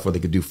engine stuff where they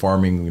could do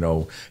farming,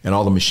 and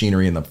all the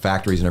machinery and the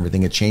factories and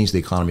everything. It changed the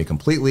economy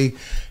completely,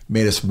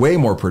 made us way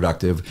more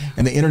productive,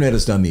 and the internet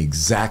has done the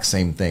exact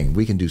same thing.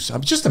 We can do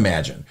just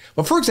imagine.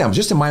 But for example,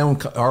 just in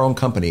our own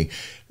company.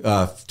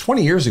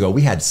 20 years ago,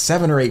 we had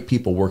 7 or 8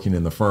 people working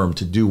in the firm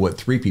to do what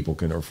 3 people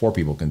can or 4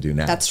 people can do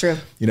now. That's true.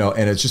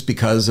 And it's just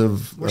because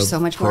of so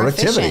much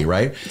productivity, more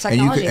right?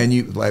 Technology. And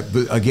you like,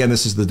 again,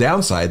 this is the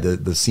downside,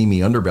 the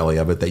seamy underbelly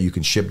of it, that you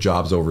can ship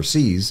jobs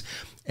overseas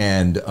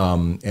and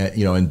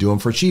do them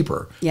for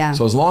cheaper. Yeah.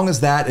 So as long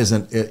as that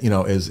isn't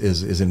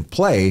is in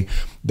play,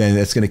 then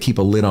it's going to keep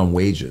a lid on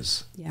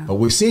wages. Yeah. But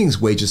we're seeing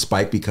wages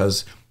spike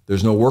because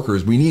there's no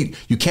workers.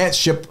 You can't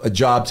ship a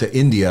job to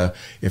India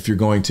if you're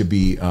going to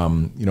be,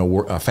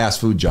 a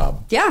fast food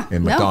job. Yeah.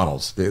 In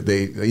McDonald's,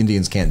 the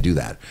Indians can't do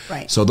that.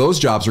 Right. So those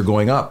jobs are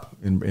going up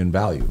in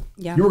value.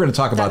 Yeah. You were going to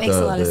talk about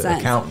the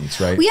accountants,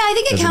 right? Well, yeah, I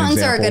think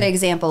accountants are a good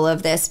example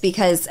of this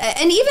because,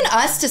 and even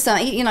us to some,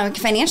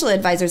 financial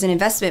advisors and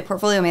investment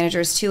portfolio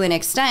managers to an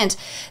extent,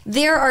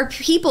 there are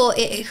people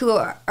who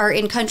are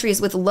in countries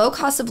with low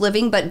cost of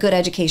living but good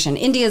education.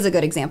 India is a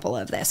good example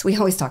of this. We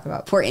always talk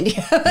about poor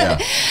India.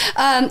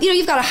 Yeah.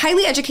 You've got a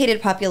highly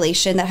educated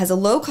population that has a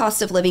low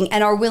cost of living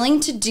and are willing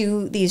to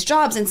do these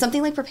jobs. And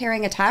something like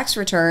preparing a tax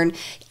return,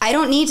 I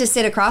don't need to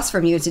sit across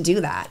from you to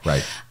do that.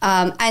 Right.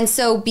 And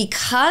so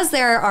because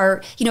there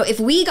are, if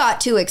we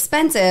got too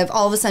expensive,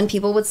 all of a sudden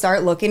people would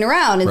start looking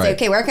around and say,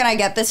 okay, where can I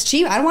get this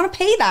cheap? I don't want to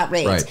pay that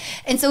rate. Right.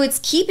 And so it's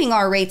keeping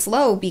our rates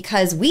low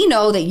because we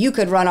know that you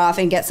could run off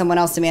and get someone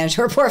else to manage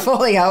your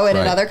portfolio in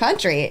another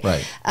country.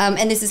 Right.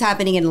 And this is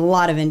happening in a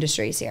lot of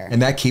industries here.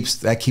 And that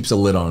keeps a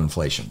lid on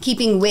inflation.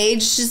 Keeping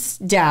wages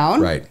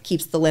down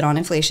keeps the lid on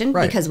inflation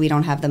because we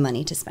don't have the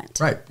money to spend.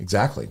 Right.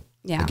 Exactly.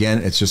 Yeah.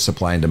 Again, it's just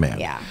supply and demand.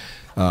 Yeah.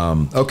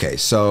 Okay.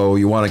 So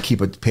you want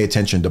to pay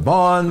attention to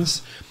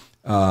bonds.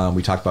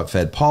 We talked about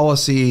Fed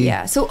policy.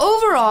 Yeah. So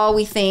overall,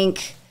 we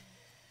think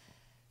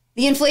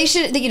the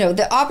inflation,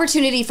 the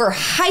opportunity for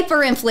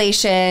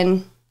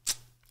hyperinflation,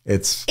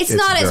 it's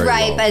not as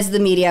ripe as the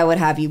media would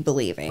have you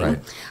believing.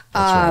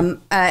 Right.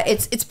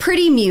 It's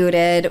pretty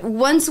muted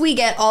once we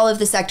get all of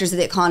the sectors of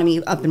the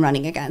economy up and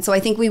running again. So I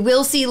think we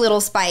will see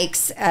little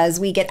spikes as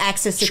we get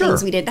access to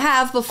things we didn't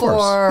have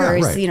before,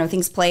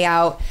 things play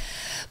out.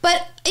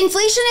 But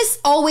inflation is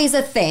always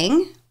a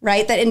thing,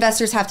 right, that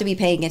investors have to be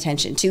paying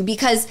attention to,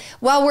 because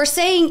while we're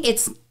saying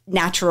it's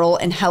natural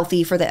and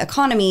healthy for the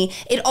economy,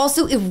 it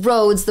also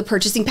erodes the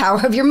purchasing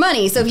power of your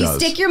money. So if you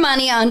stick your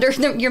money under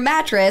your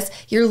mattress,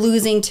 you're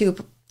losing 2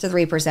 to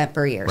 3%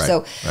 per year.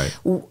 Right,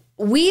 so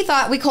we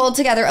thought we called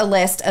together a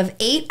list of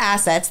 8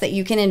 assets that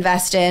you can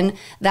invest in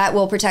that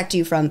will protect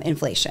you from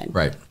inflation.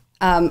 Right.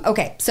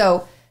 Okay,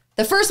 so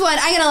the first one,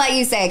 I'm going to let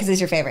you say because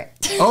it's your favorite.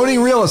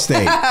 Owning real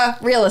estate.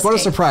 Real estate. What a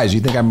surprise. You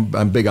think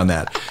I'm big on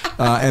that.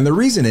 And the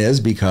reason is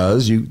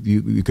because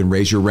you can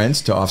raise your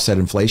rents to offset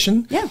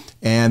inflation. Yeah.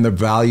 And the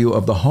value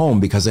of the home,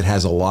 because it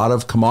has a lot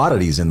of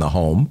commodities in the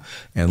home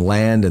and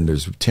land, and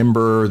there's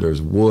timber,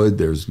 there's wood,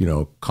 there's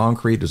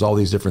concrete, there's all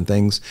these different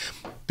things.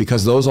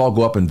 Because those all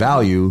go up in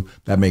value,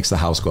 that makes the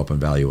house go up in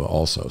value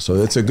also. So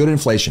it's a good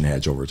inflation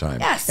hedge over time.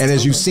 Yes. And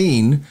as you've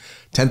seen,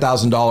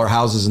 $10,000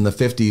 houses in the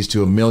 50s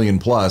to $1 million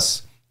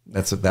plus,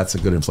 that's a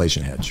good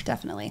inflation hedge.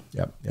 Definitely.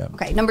 Yep.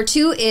 Okay. Number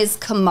 2 is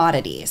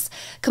commodities.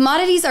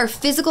 Commodities are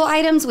physical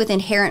items with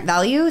inherent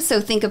value. So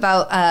think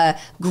about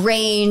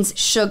grains,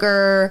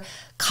 sugar,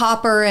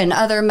 copper, and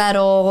other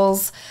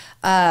metals.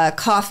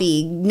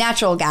 Coffee,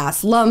 natural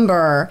gas,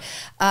 lumber.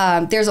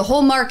 There's a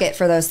whole market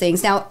for those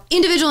things. Now,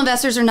 individual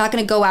investors are not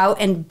going to go out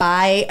and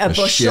buy a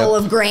bushel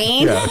of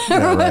grain,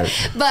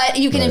 but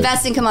you can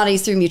invest in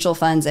commodities through mutual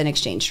funds and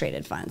exchange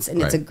traded funds.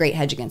 And it's a great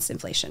hedge against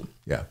inflation.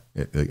 Yeah,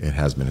 it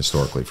has been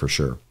historically for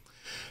sure.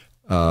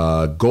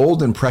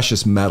 Gold and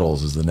precious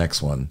metals is the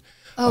next one.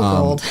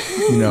 Oh,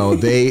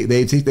 gold.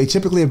 They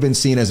typically have been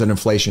seen as an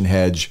inflation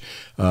hedge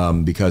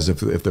because if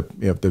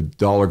the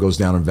dollar goes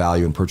down in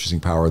value and purchasing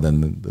power,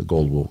 then the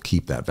gold will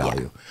keep that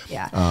value.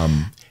 Yeah.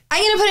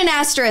 I'm going to put an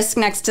asterisk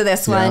next to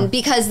this one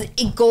because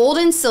gold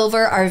and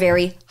silver are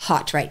very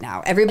hot right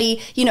now.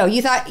 Everybody,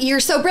 you thought you're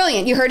so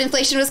brilliant. You heard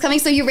inflation was coming,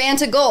 so you ran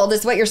to gold.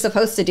 Is what you're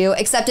supposed to do,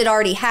 except it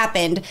already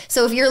happened.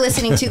 So if you're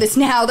listening to this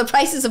now, the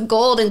prices of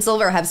gold and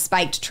silver have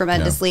spiked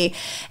tremendously.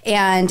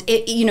 And,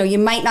 you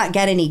might not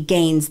get any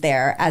gains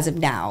there as of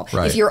now.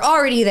 Right. If you're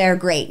already there,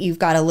 great. You've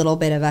got a little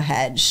bit of a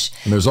hedge.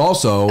 And there's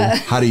also,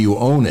 how do you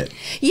own it?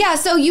 Yeah,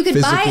 so you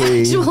could buy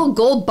actual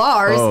gold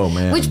bars,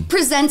 which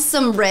presents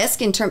some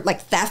risk in terms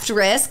like theft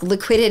risk,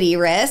 liquidity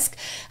risk.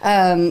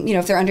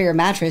 If they're under your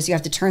mattress, you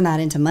have to turn that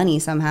into money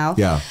somehow.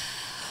 Yeah.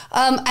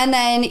 And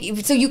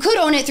then, so you could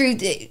own it through,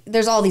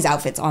 there's all these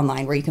outfits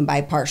online where you can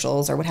buy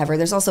partials or whatever.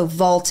 There's also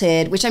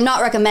vaulted, which I'm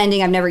not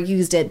recommending. I've never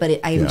used it, but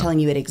I am telling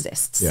you it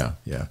exists. Yeah,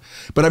 yeah.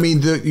 But I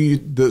mean,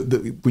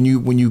 when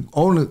you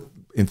own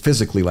it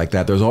physically like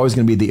that, there's always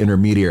going to be the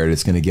intermediary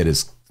that's going to get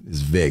his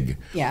vig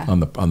on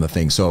the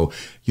thing. So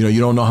you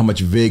don't know how much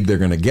vig they're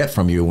going to get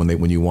from you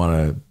when you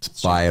want to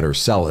buy it or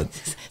sell it.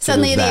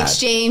 Suddenly the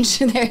exchange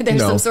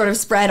there's some sort of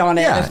spread on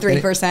it of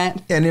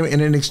 3%. And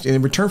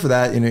in return for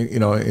that,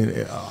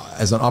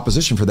 as an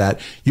opposition for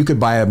that, you could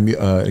buy an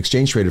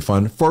exchange traded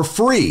fund for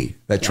free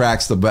that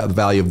tracks the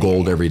value of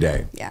gold every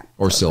day,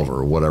 or silver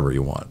or whatever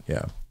you want.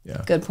 Yeah,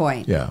 yeah. Good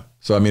point. Yeah.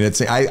 So I mean,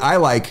 I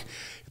like.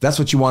 That's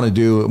what you want to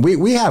do.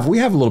 We have a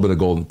little bit of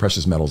gold and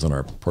precious metals in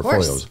our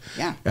portfolios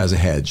as a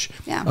hedge.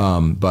 Yeah.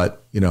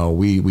 But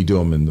we do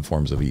them in the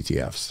forms of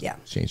ETFs,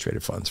 exchange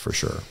traded funds for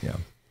sure. Yeah.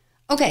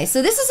 Okay,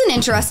 so this is an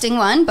interesting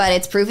one, but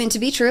it's proven to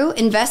be true.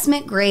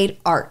 Investment grade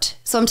art.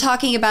 So I'm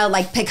talking about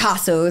like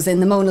Picasso's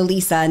and the Mona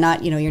Lisa,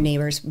 not your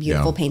neighbor's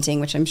beautiful painting,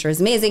 which I'm sure is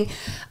amazing.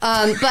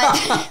 But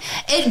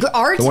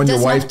art. The one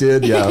your wife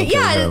did,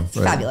 it's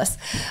fabulous.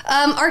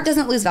 Art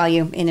doesn't lose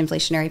value in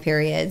inflationary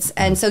periods,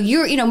 and so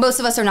most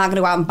of us are not going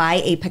to go out and buy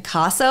a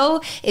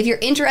Picasso. If you're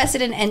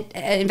interested in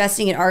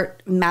investing in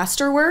art,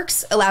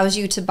 Masterworks allows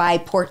you to buy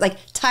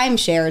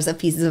timeshares of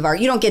pieces of art.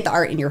 You don't get the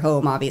art in your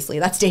home, obviously.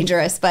 That's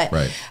dangerous, but.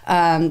 Right.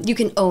 You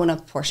can own a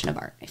portion of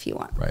art if you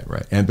want. Right,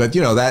 right. But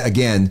that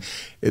again,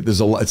 it's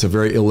a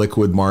very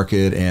illiquid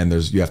market, and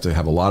you have to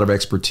have a lot of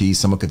expertise.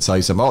 Someone could tell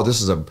you something. Oh, this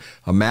is a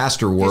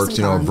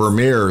Masterworks,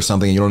 Vermeer or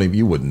something.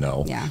 You wouldn't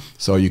know. Yeah.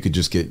 So you could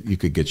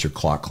get your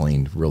clock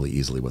cleaned really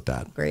easily with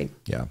that. Great.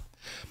 Yeah.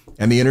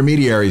 And the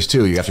intermediaries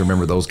too. You have to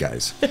remember those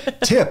guys.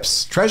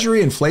 TIPS,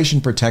 Treasury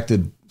Inflation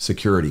Protected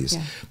Securities.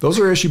 Yeah. Those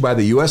are issued by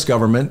the U.S.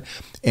 government,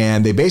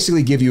 and they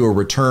basically give you a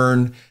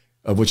return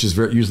of which is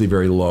usually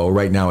very low.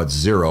 Right now it's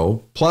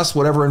 0 plus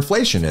whatever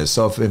inflation is.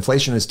 So if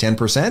inflation is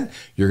 10%,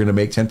 you're going to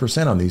make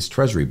 10% on these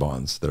treasury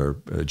bonds that are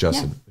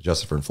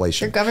adjusted for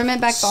inflation. They're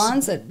government-backed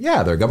bonds? They're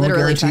government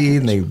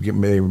guaranteed,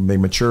 and they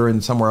mature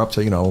in somewhere up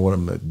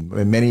to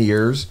many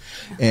years,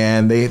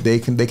 and they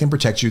can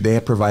protect you. They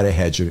provide a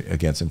hedge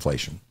against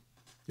inflation.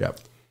 Yep,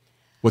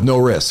 with no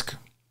risk.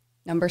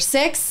 Number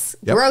 6,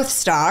 growth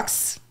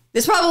stocks.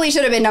 This probably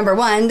should have been number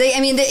 1.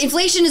 The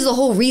inflation is the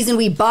whole reason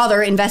we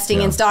bother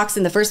investing in stocks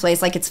in the first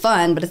place. Like, it's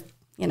fun, but it's,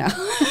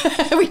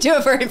 we do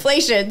it for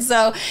inflation.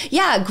 So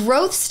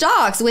growth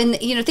stocks. When,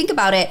 think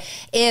about it.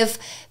 If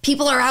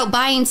people are out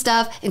buying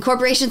stuff and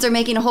corporations are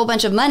making a whole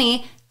bunch of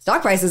money,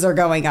 stock prices are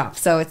going up.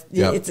 So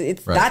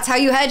it's that's how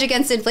you hedge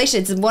against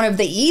inflation. It's one of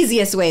the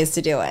easiest ways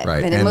to do it,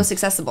 and the most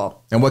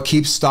accessible. And what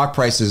keeps stock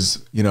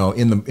prices, in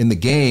the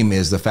game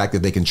is the fact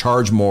that they can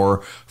charge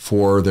more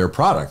for their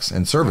products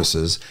and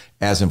services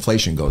as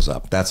inflation goes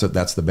up. That's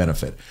the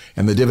benefit,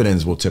 and the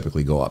dividends will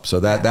typically go up. So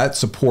that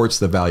supports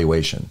the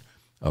valuation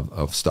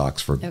of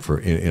stocks for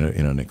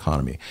in an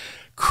economy.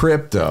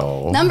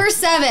 Crypto. Number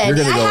 7.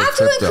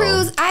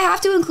 I have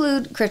to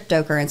include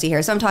cryptocurrency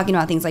here. So I'm talking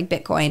about things like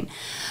Bitcoin.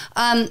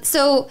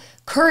 So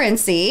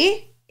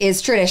currency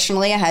is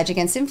traditionally a hedge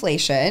against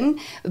inflation.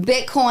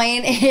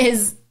 Bitcoin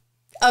is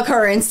a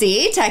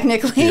currency,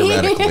 technically.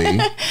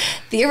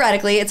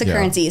 Theoretically, it's a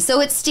currency. So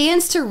it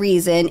stands to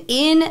reason,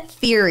 in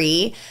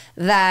theory,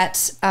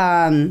 that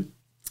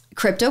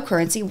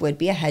cryptocurrency would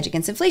be a hedge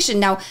against inflation.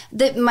 Now,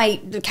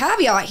 the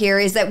caveat here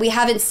is that we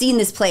haven't seen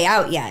this play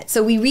out yet.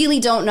 So we really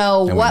don't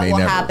know what will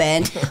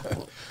happen.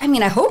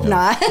 I hope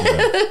not.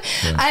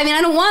 I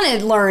don't want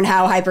to learn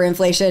how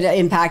hyperinflation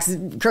impacts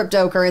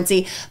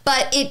cryptocurrency,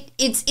 but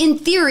it's in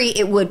theory,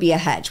 it would be a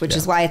hedge, which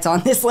is why it's on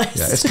this list.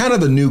 Yeah, it's kind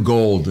of the new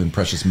gold in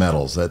precious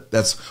metals.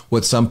 That's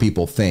what some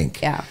people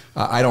think. Yeah.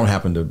 I don't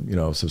happen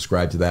to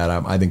subscribe to that.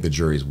 I think the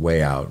jury's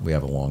way out. We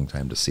have a long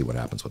time to see what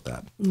happens with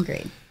that.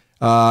 Great.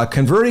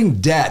 Converting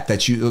debt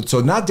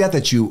so not debt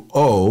that you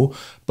owe,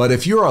 but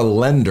if you're a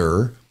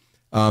lender,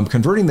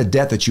 converting the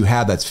debt that you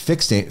have that's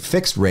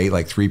fixed rate,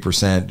 like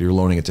 3%, you're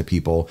loaning it to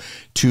people,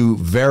 to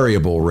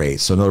variable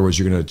rates. So in other words,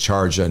 you're going to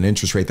charge an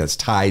interest rate that's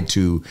tied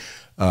to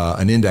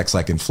an index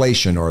like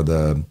inflation or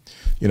the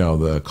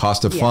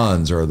cost of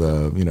funds or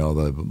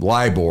the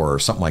LIBOR or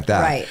something like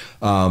that.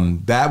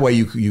 Right. That way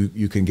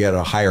you can get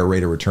a higher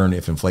rate of return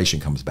if inflation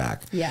comes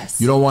back. Yes.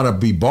 You don't want to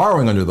be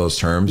borrowing under those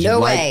terms. No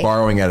you way. like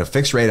borrowing at a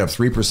fixed rate of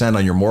 3%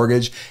 on your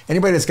mortgage.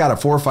 Anybody that's got a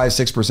 4, 5,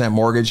 6%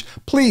 mortgage,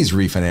 please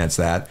refinance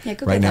that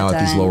right now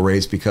at these low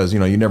rates, because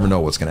you never know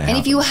what's going to happen.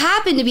 And if you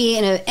happen to be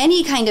in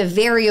any kind of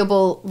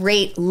variable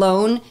rate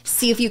loan,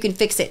 see if you can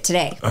fix it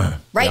today,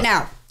 right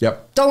now.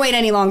 Yep. Don't wait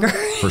any longer.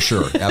 For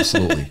sure.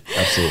 Absolutely.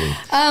 Absolutely.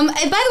 And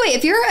by the way,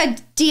 if you're a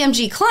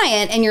DMG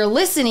client and you're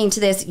listening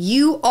to this,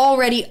 you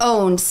already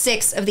own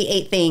 6 of the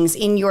 8 things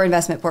in your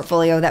investment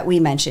portfolio that we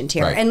mentioned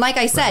here. Right. And like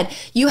I said,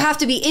 you have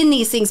to be in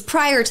these things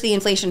prior to the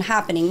inflation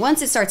happening.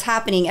 Once it starts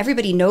happening,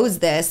 everybody knows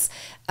this.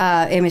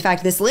 And in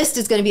fact, this list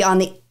is going to be on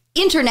the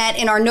internet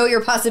in our Know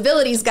Your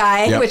Possibilities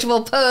guide, which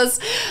we'll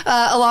post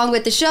along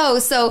with the show.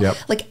 So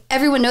like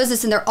everyone knows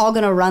this and they're all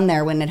going to run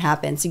there when it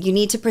happens. So you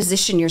need to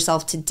position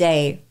yourself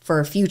today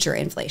for future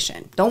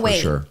inflation. Don't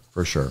wait.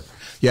 For sure.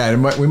 Yeah,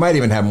 and we might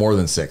even have more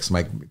than 6,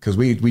 Mike, because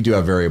we do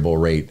have variable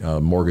rate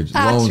mortgage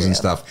loans and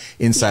stuff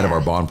inside of our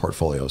bond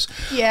portfolios.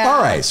 Yeah.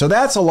 All right, so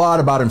that's a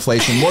lot about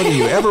inflation, more than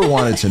you ever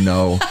wanted to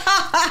know.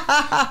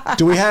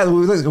 Do we have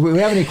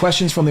any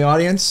questions from the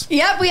audience?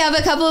 Yep, we have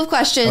a couple of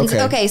questions.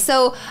 Okay,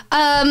 so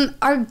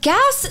are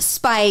gas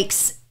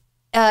spikes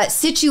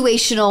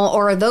situational,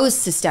 or are those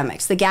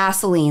systemics, the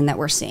gasoline that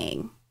we're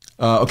seeing?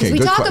 Okay, we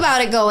talk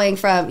about it going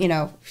from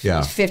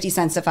 50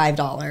 cents to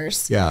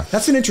 $5. Yeah,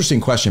 that's an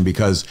interesting question,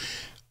 because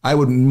I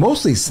would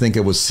mostly think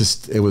it was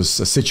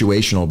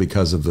situational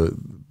because of the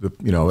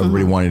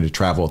everybody wanting to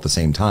travel at the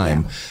same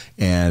time,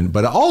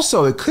 but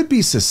also it could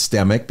be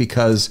systemic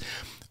because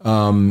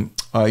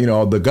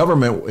the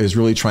government is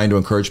really trying to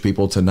encourage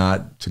people to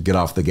get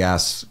off the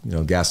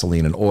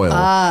gasoline and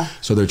oil.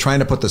 So they're trying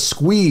to put the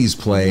squeeze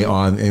play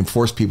on and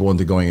force people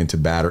into going into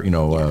battery,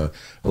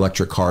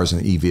 electric cars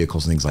and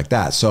e-vehicles and things like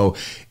that. So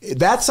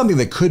that's something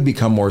that could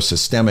become more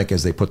systemic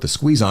as they put the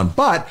squeeze on.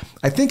 But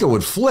I think it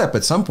would flip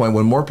at some point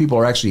when more people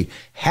are actually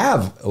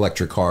have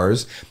electric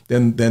cars.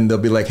 Then they'll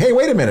be like, hey,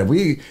 wait a minute,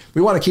 we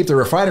want to keep the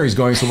refineries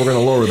going, so we're going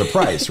to lower the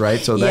price, right?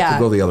 So that could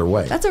go the other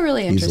way. That's a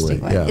really interesting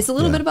one. Yeah. It's a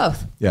little bit of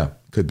both. Yeah.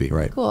 Could be,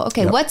 right. Cool.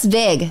 Okay. Yep. What's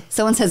VIG?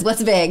 Someone says,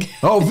 what's VIG?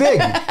 Oh,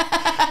 VIG.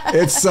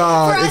 It's for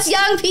us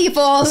young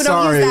people who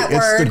don't use that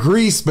word. It's the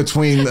grease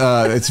between.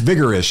 It's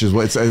vigorish is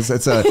what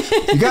it's a.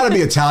 You got to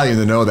be Italian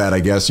to know that, I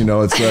guess. You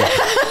got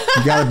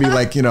to be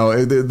like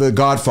the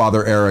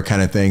Godfather era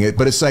kind of thing.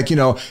 But it's like you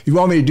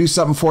want me to do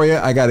something for you,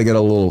 I got to get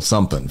a little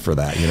something for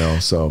that.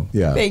 So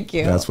yeah. Thank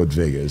you. That's what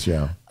VIG is.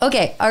 Yeah.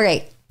 Okay. All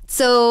right.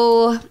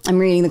 So I'm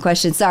reading the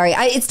question. Sorry.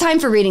 It's time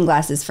for reading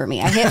glasses for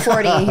me. I hit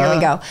 40. Here we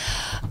go.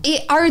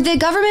 Are the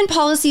government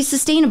policies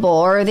sustainable,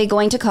 or are they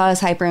going to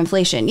cause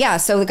hyperinflation? Yeah.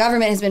 So the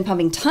government has been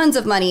pumping tons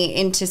of money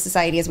into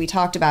society, as we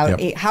talked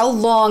about. Yep. How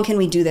long can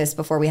we do this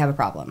before we have a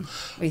problem?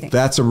 What do you think?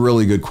 That's a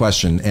really good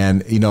question.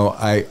 And,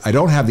 I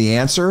don't have the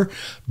answer,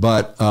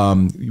 but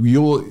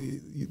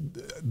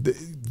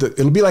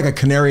it'll be like a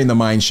canary in the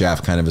mine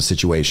shaft kind of a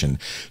situation.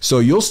 So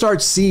you'll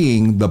start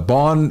seeing the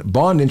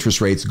bond interest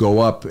rates go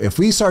up. If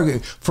we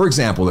start, for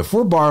example, if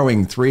we're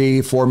borrowing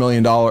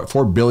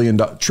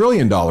 $4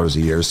 trillion a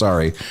year,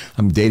 sorry,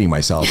 I'm dating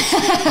myself,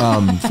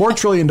 $4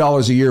 trillion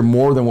a year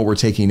more than what we're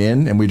taking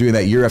in, and we're doing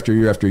that year after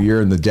year after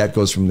year, and the debt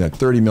goes from that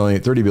 30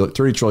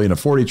 trillion to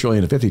 40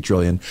 trillion to 50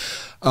 trillion.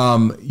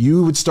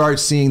 You would start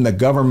seeing the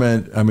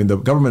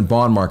government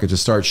bond market to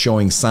start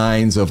showing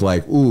signs of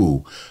like,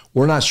 ooh,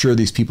 we're not sure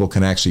these people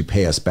can actually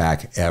pay us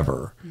back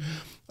ever.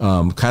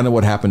 Kind of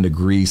what happened to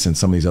Greece and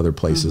some of these other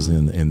places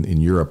in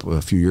Europe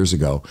a few years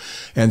ago.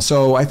 And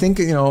so I think,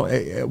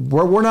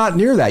 we're not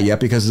near that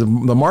yet, because the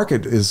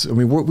market is,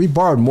 we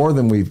borrowed more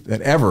than we've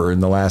ever in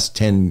the last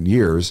 10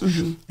 years.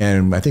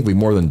 And I think we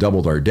more than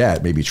doubled our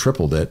debt, maybe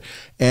tripled it.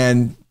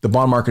 And the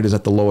bond market is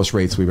at the lowest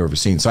rates we've ever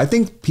seen. So I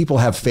think people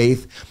have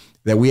faith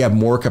that we have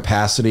more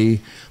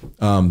capacity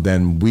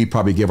than we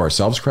probably give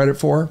ourselves credit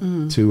for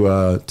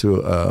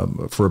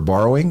for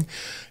borrowing.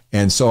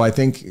 And so I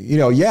think,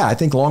 I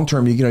think long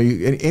term,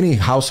 any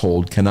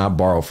household cannot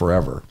borrow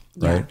forever,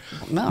 right?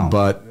 No.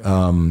 But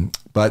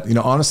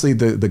honestly,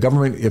 the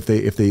government, if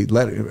they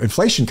let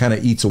inflation kind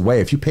of eats away,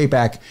 if you pay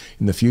back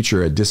in the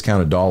future at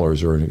discounted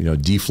dollars or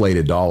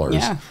deflated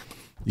dollars.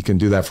 You can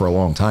do that for a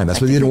long time. That's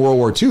what we did in World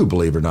War II,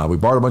 believe it or not. We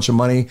borrowed a bunch of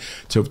money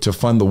to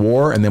fund the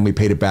war, and then we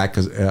paid it back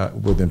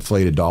with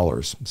inflated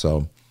dollars.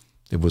 So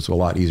it was a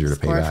lot easier to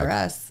pay back. For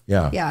us.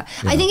 Yeah.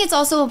 I think it's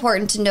also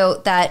important to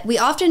note that we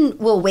often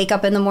will wake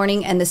up in the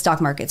morning and the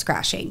stock market's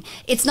crashing.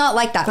 It's not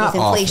like that with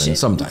inflation. Often,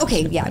 sometimes.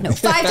 Okay,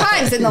 5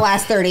 times in the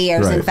last 30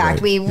 years. In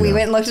fact, we went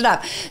and looked it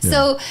up.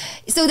 So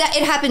that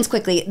it happens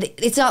quickly.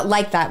 It's not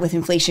like that with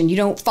inflation. You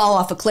don't fall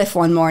off a cliff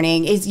one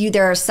morning.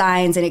 There are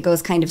signs, and it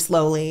goes kind of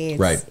slowly.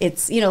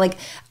 It's like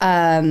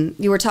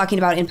you were talking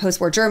about in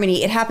post-war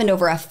Germany. It happened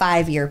over a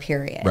 5-year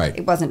period.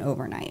 It wasn't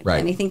overnight.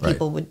 And I think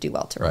people would do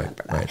well to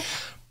remember that.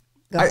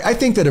 I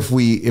think that if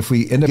we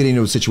end up getting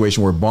into a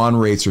situation where bond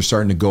rates are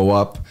starting to go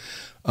up,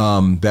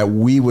 that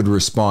we would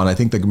respond. I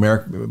think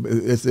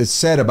it's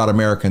said about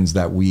Americans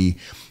that we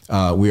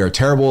are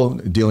terrible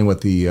dealing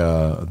with the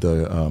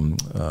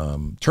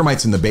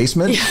termites in the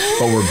basement,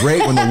 but we're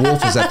great when the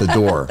wolf is at the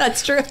door.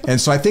 That's true.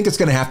 And so I think it's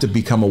going to have to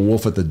become a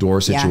wolf at the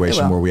door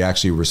situation where we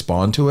actually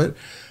respond to it.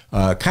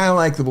 Kind of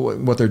like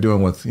what they're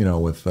doing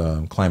with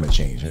climate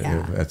change.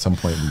 At some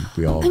point,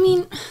 we all. I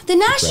mean, the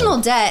national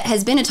debt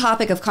has been a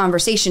topic of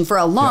conversation for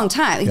a long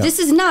time. This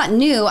is not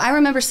new. I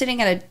remember sitting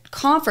at a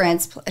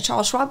conference, a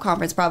Charles Schwab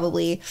conference,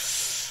 probably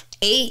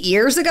 8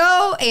 years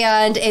ago,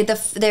 and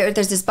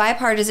there's this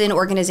bipartisan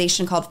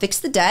organization called Fix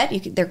the Debt.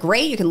 They're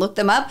great. You can look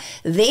them up.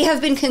 They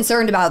have been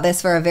concerned about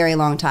this for a very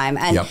long time,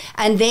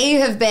 and they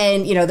have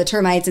been, the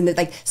termites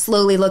and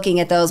slowly looking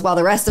at those, while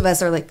the rest of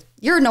us are like,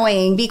 "You're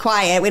annoying. Be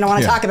quiet. We don't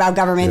want to talk about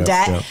government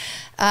debt."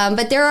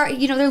 But there are,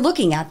 they're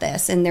looking at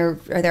this, and there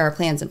are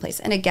plans in place.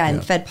 And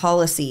again, Fed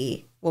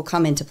policy will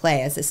come into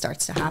play as this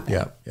starts to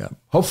happen.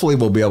 Hopefully,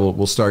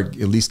 we'll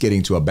start at least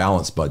getting to a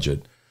balanced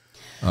budget.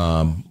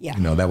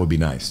 That would be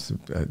nice,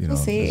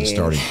 as a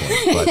starting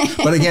point.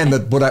 But again,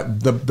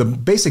 the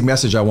basic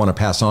message I want to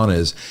pass on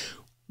is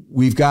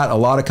we've got a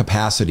lot of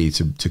capacity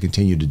to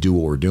continue to do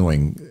what we're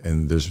doing.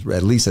 And there's,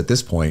 at least at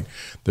this point,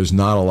 there's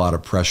not a lot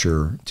of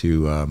pressure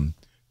to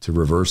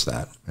reverse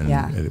that.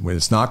 And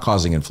it's not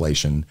causing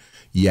inflation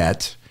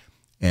yet.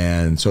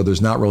 And so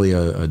there's not really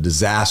a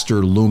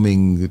disaster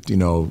looming,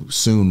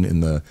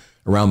 soon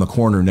around the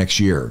corner next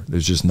year.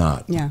 There's just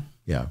not.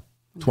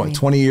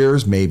 20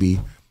 years, maybe.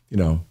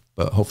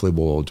 But hopefully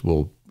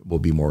we'll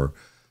be more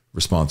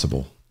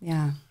responsible.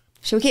 Yeah.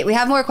 We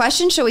have more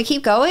questions? Should we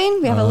keep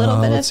going? We have a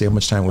little bit. Let's see how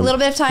much time. A little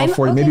bit of time.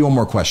 40, maybe one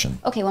more question.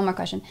 Okay, one more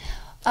question.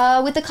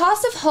 With the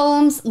cost of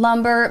homes,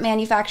 lumber,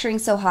 manufacturing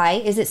so high,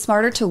 is it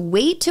smarter to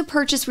wait to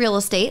purchase real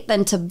estate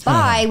than to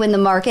buy when the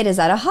market is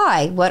at a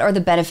high? What are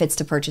the benefits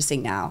to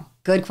purchasing now?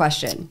 Good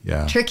question.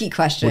 Yeah. Tricky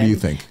question. What do you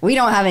think? We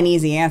don't have an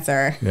easy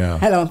answer. Yeah.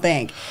 I don't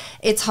think.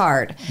 It's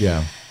hard.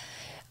 Yeah.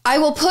 I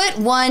will put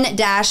one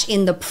dash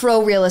in the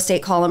pro real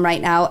estate column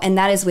right now, and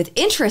that is with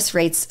interest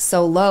rates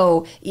so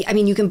low. I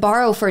mean, you can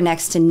borrow for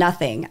next to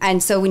nothing.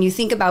 And so when you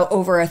think about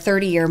over a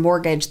 30-year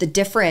mortgage, the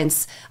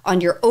difference on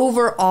your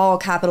overall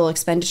capital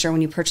expenditure when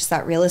you purchase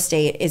that real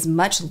estate is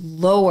much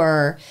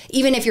lower.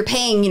 Even if you're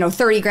paying,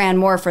 30 grand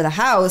more for the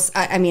house,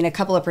 I mean, a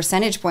couple of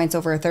percentage points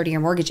over a 30-year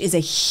mortgage is a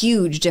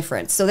huge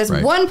difference. So there's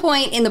 1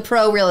 point in the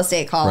pro real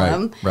estate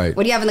column. Right.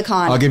 What do you have in the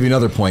con? I'll give you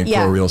another point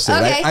pro real estate.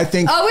 Okay. I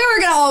think. Oh, we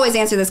were going to always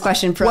answer this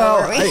question pro.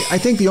 Well, I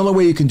think the only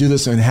way you can do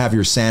this and have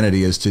your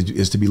sanity is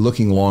to be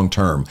looking long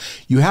term.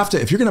 You have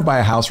to, if you're going to buy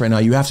a house right now,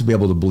 you have to be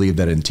able to believe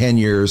that in 10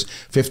 years,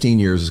 15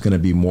 years is going to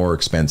be more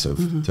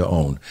expensive to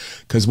own.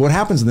 Because what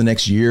happens in the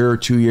next year,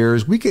 2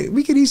 years, we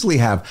could easily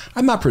have.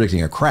 I'm not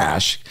predicting a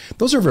crash;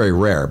 those are very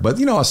rare. But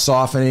a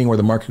softening where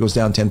the market goes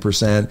down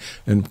 10%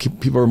 and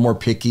people are more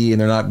picky and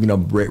they're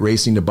not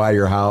racing to buy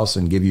your house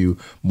and give you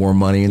more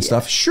money and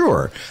stuff.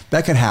 Sure,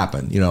 that could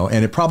happen.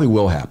 And it probably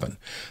will happen.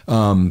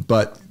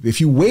 But if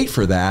you wait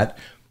for that,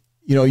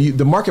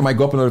 the market might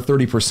go up another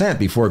 30%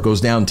 before it goes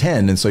down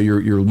 10. And so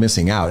you're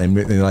missing out.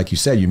 And like you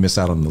said, you miss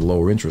out on the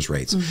lower interest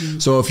rates.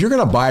 So if you're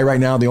going to buy right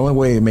now, the only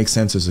way it makes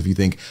sense is if you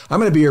think I'm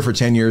going to be here for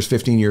 10 years,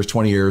 15 years,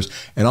 20 years,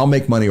 and I'll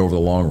make money over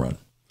the long run.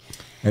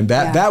 And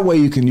that way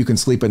you can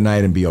sleep at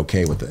night and be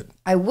okay with it.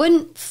 I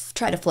wouldn't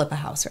try to flip a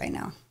house right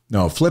now.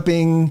 No,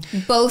 flipping.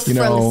 Both from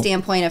the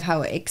standpoint of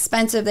how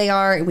expensive they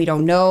are, and we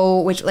don't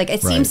know which.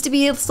 It seems to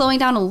be slowing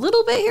down a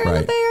little bit here in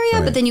the Bay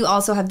Area, but then you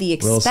also have the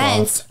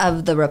expense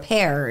of the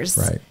repairs.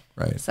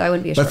 Right. So I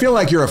wouldn't be. But I feel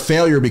like you're a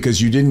failure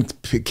because you didn't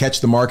catch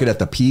the market at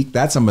the peak.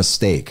 That's a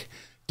mistake.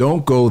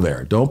 Don't go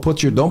there. Don't put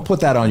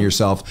that on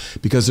yourself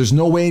because there's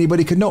no way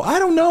anybody could know. I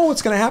don't know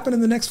what's going to happen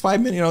in the next 5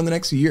 minutes, in the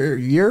next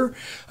year.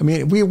 I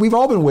mean, we've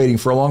all been waiting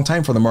for a long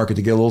time for the market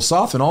to get a little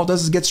soft, and all it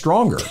does is get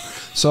stronger.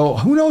 So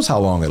who knows how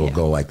long it'll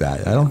go like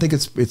that? I don't think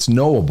it's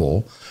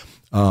knowable.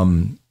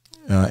 And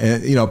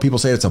people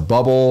say it's a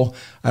bubble.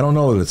 I don't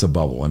know that it's a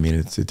bubble. I mean,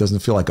 it doesn't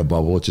feel like a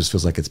bubble. It just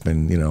feels like it's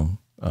been,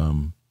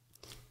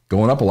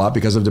 going up a lot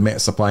because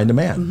of supply and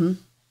demand.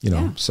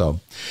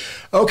 So,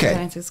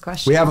 okay.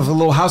 We have a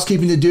little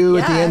housekeeping to do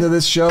at the end of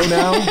this show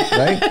now,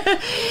 right?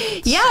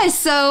 Yeah.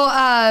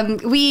 So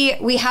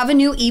we have a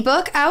new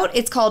ebook out.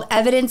 It's called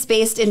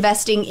Evidence-Based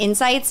Investing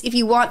Insights. If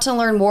you want to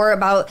learn more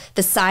about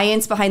the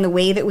science behind the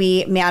way that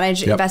we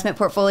manage investment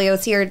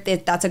portfolios here,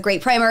 that's a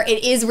great primer.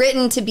 It is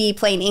written to be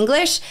plain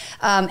English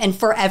and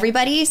for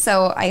everybody.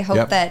 So I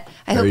hope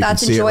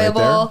that's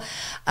enjoyable.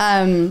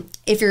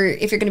 If you're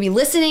going to be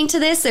listening to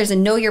this, there's a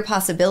Know Your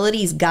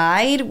Possibilities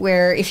guide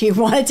where if you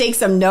want to take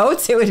some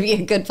notes, it would be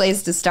a good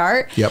place to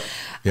start. Yep.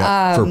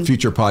 For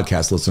future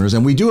podcast listeners.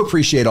 And we do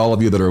appreciate all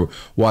of you that are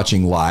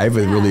watching live.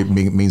 It really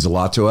means a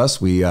lot to us.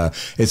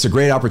 It's a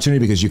great opportunity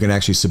because you can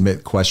actually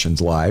submit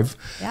questions live.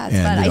 Yeah, it's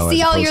fun. I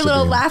see all your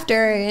little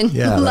laughter and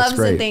loves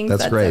and things.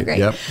 That's great. So great.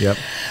 Yep.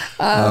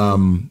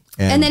 And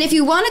then if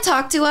you want to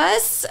talk to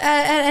us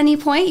at any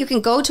point, you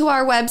can go to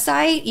our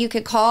website. You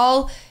could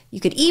call. You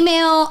could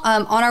email.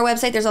 On our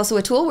website, there's also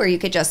a tool where you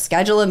could just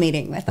schedule a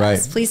meeting with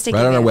us. Please take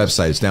right on our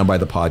website. It's down by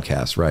the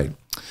podcast, right?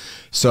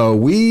 So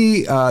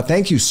we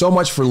thank you so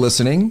much for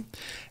listening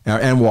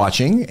and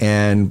watching,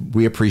 and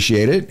we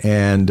appreciate it.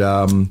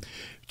 And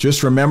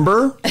just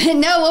remember.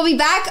 No, we'll be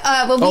back.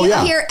 We'll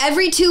be here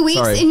every 2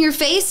 weeks in your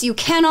face. You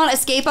cannot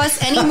escape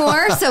us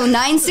anymore. So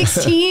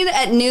 9/16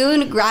 at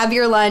noon, grab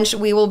your lunch.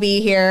 We will be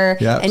here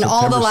in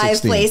all the live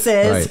 16th.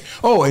 Places. Right.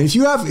 Oh, and if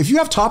you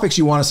have topics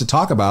you want us to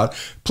talk about,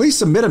 please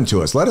submit them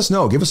to us. Let us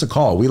know. Give us a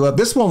call. We love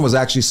this one was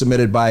actually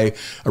submitted by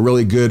a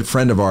really good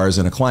friend of ours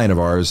and a client of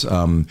ours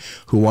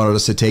who wanted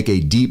us to take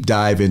a deep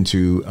dive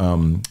into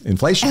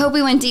inflation. I hope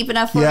we went deep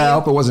enough for you. Yeah, I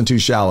hope it wasn't too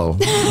shallow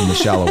in the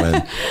shallow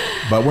end.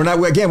 But we're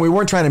not. Again, we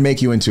weren't trying to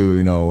make you into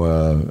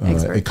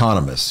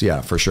economists.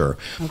 Yeah, for sure.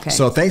 Okay.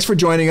 So thanks for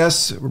joining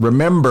us.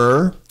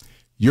 Remember,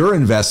 you're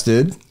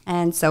invested,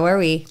 and so are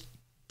we.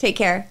 Take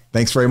care.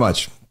 Thanks very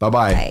much.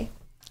 Bye-bye. Bye.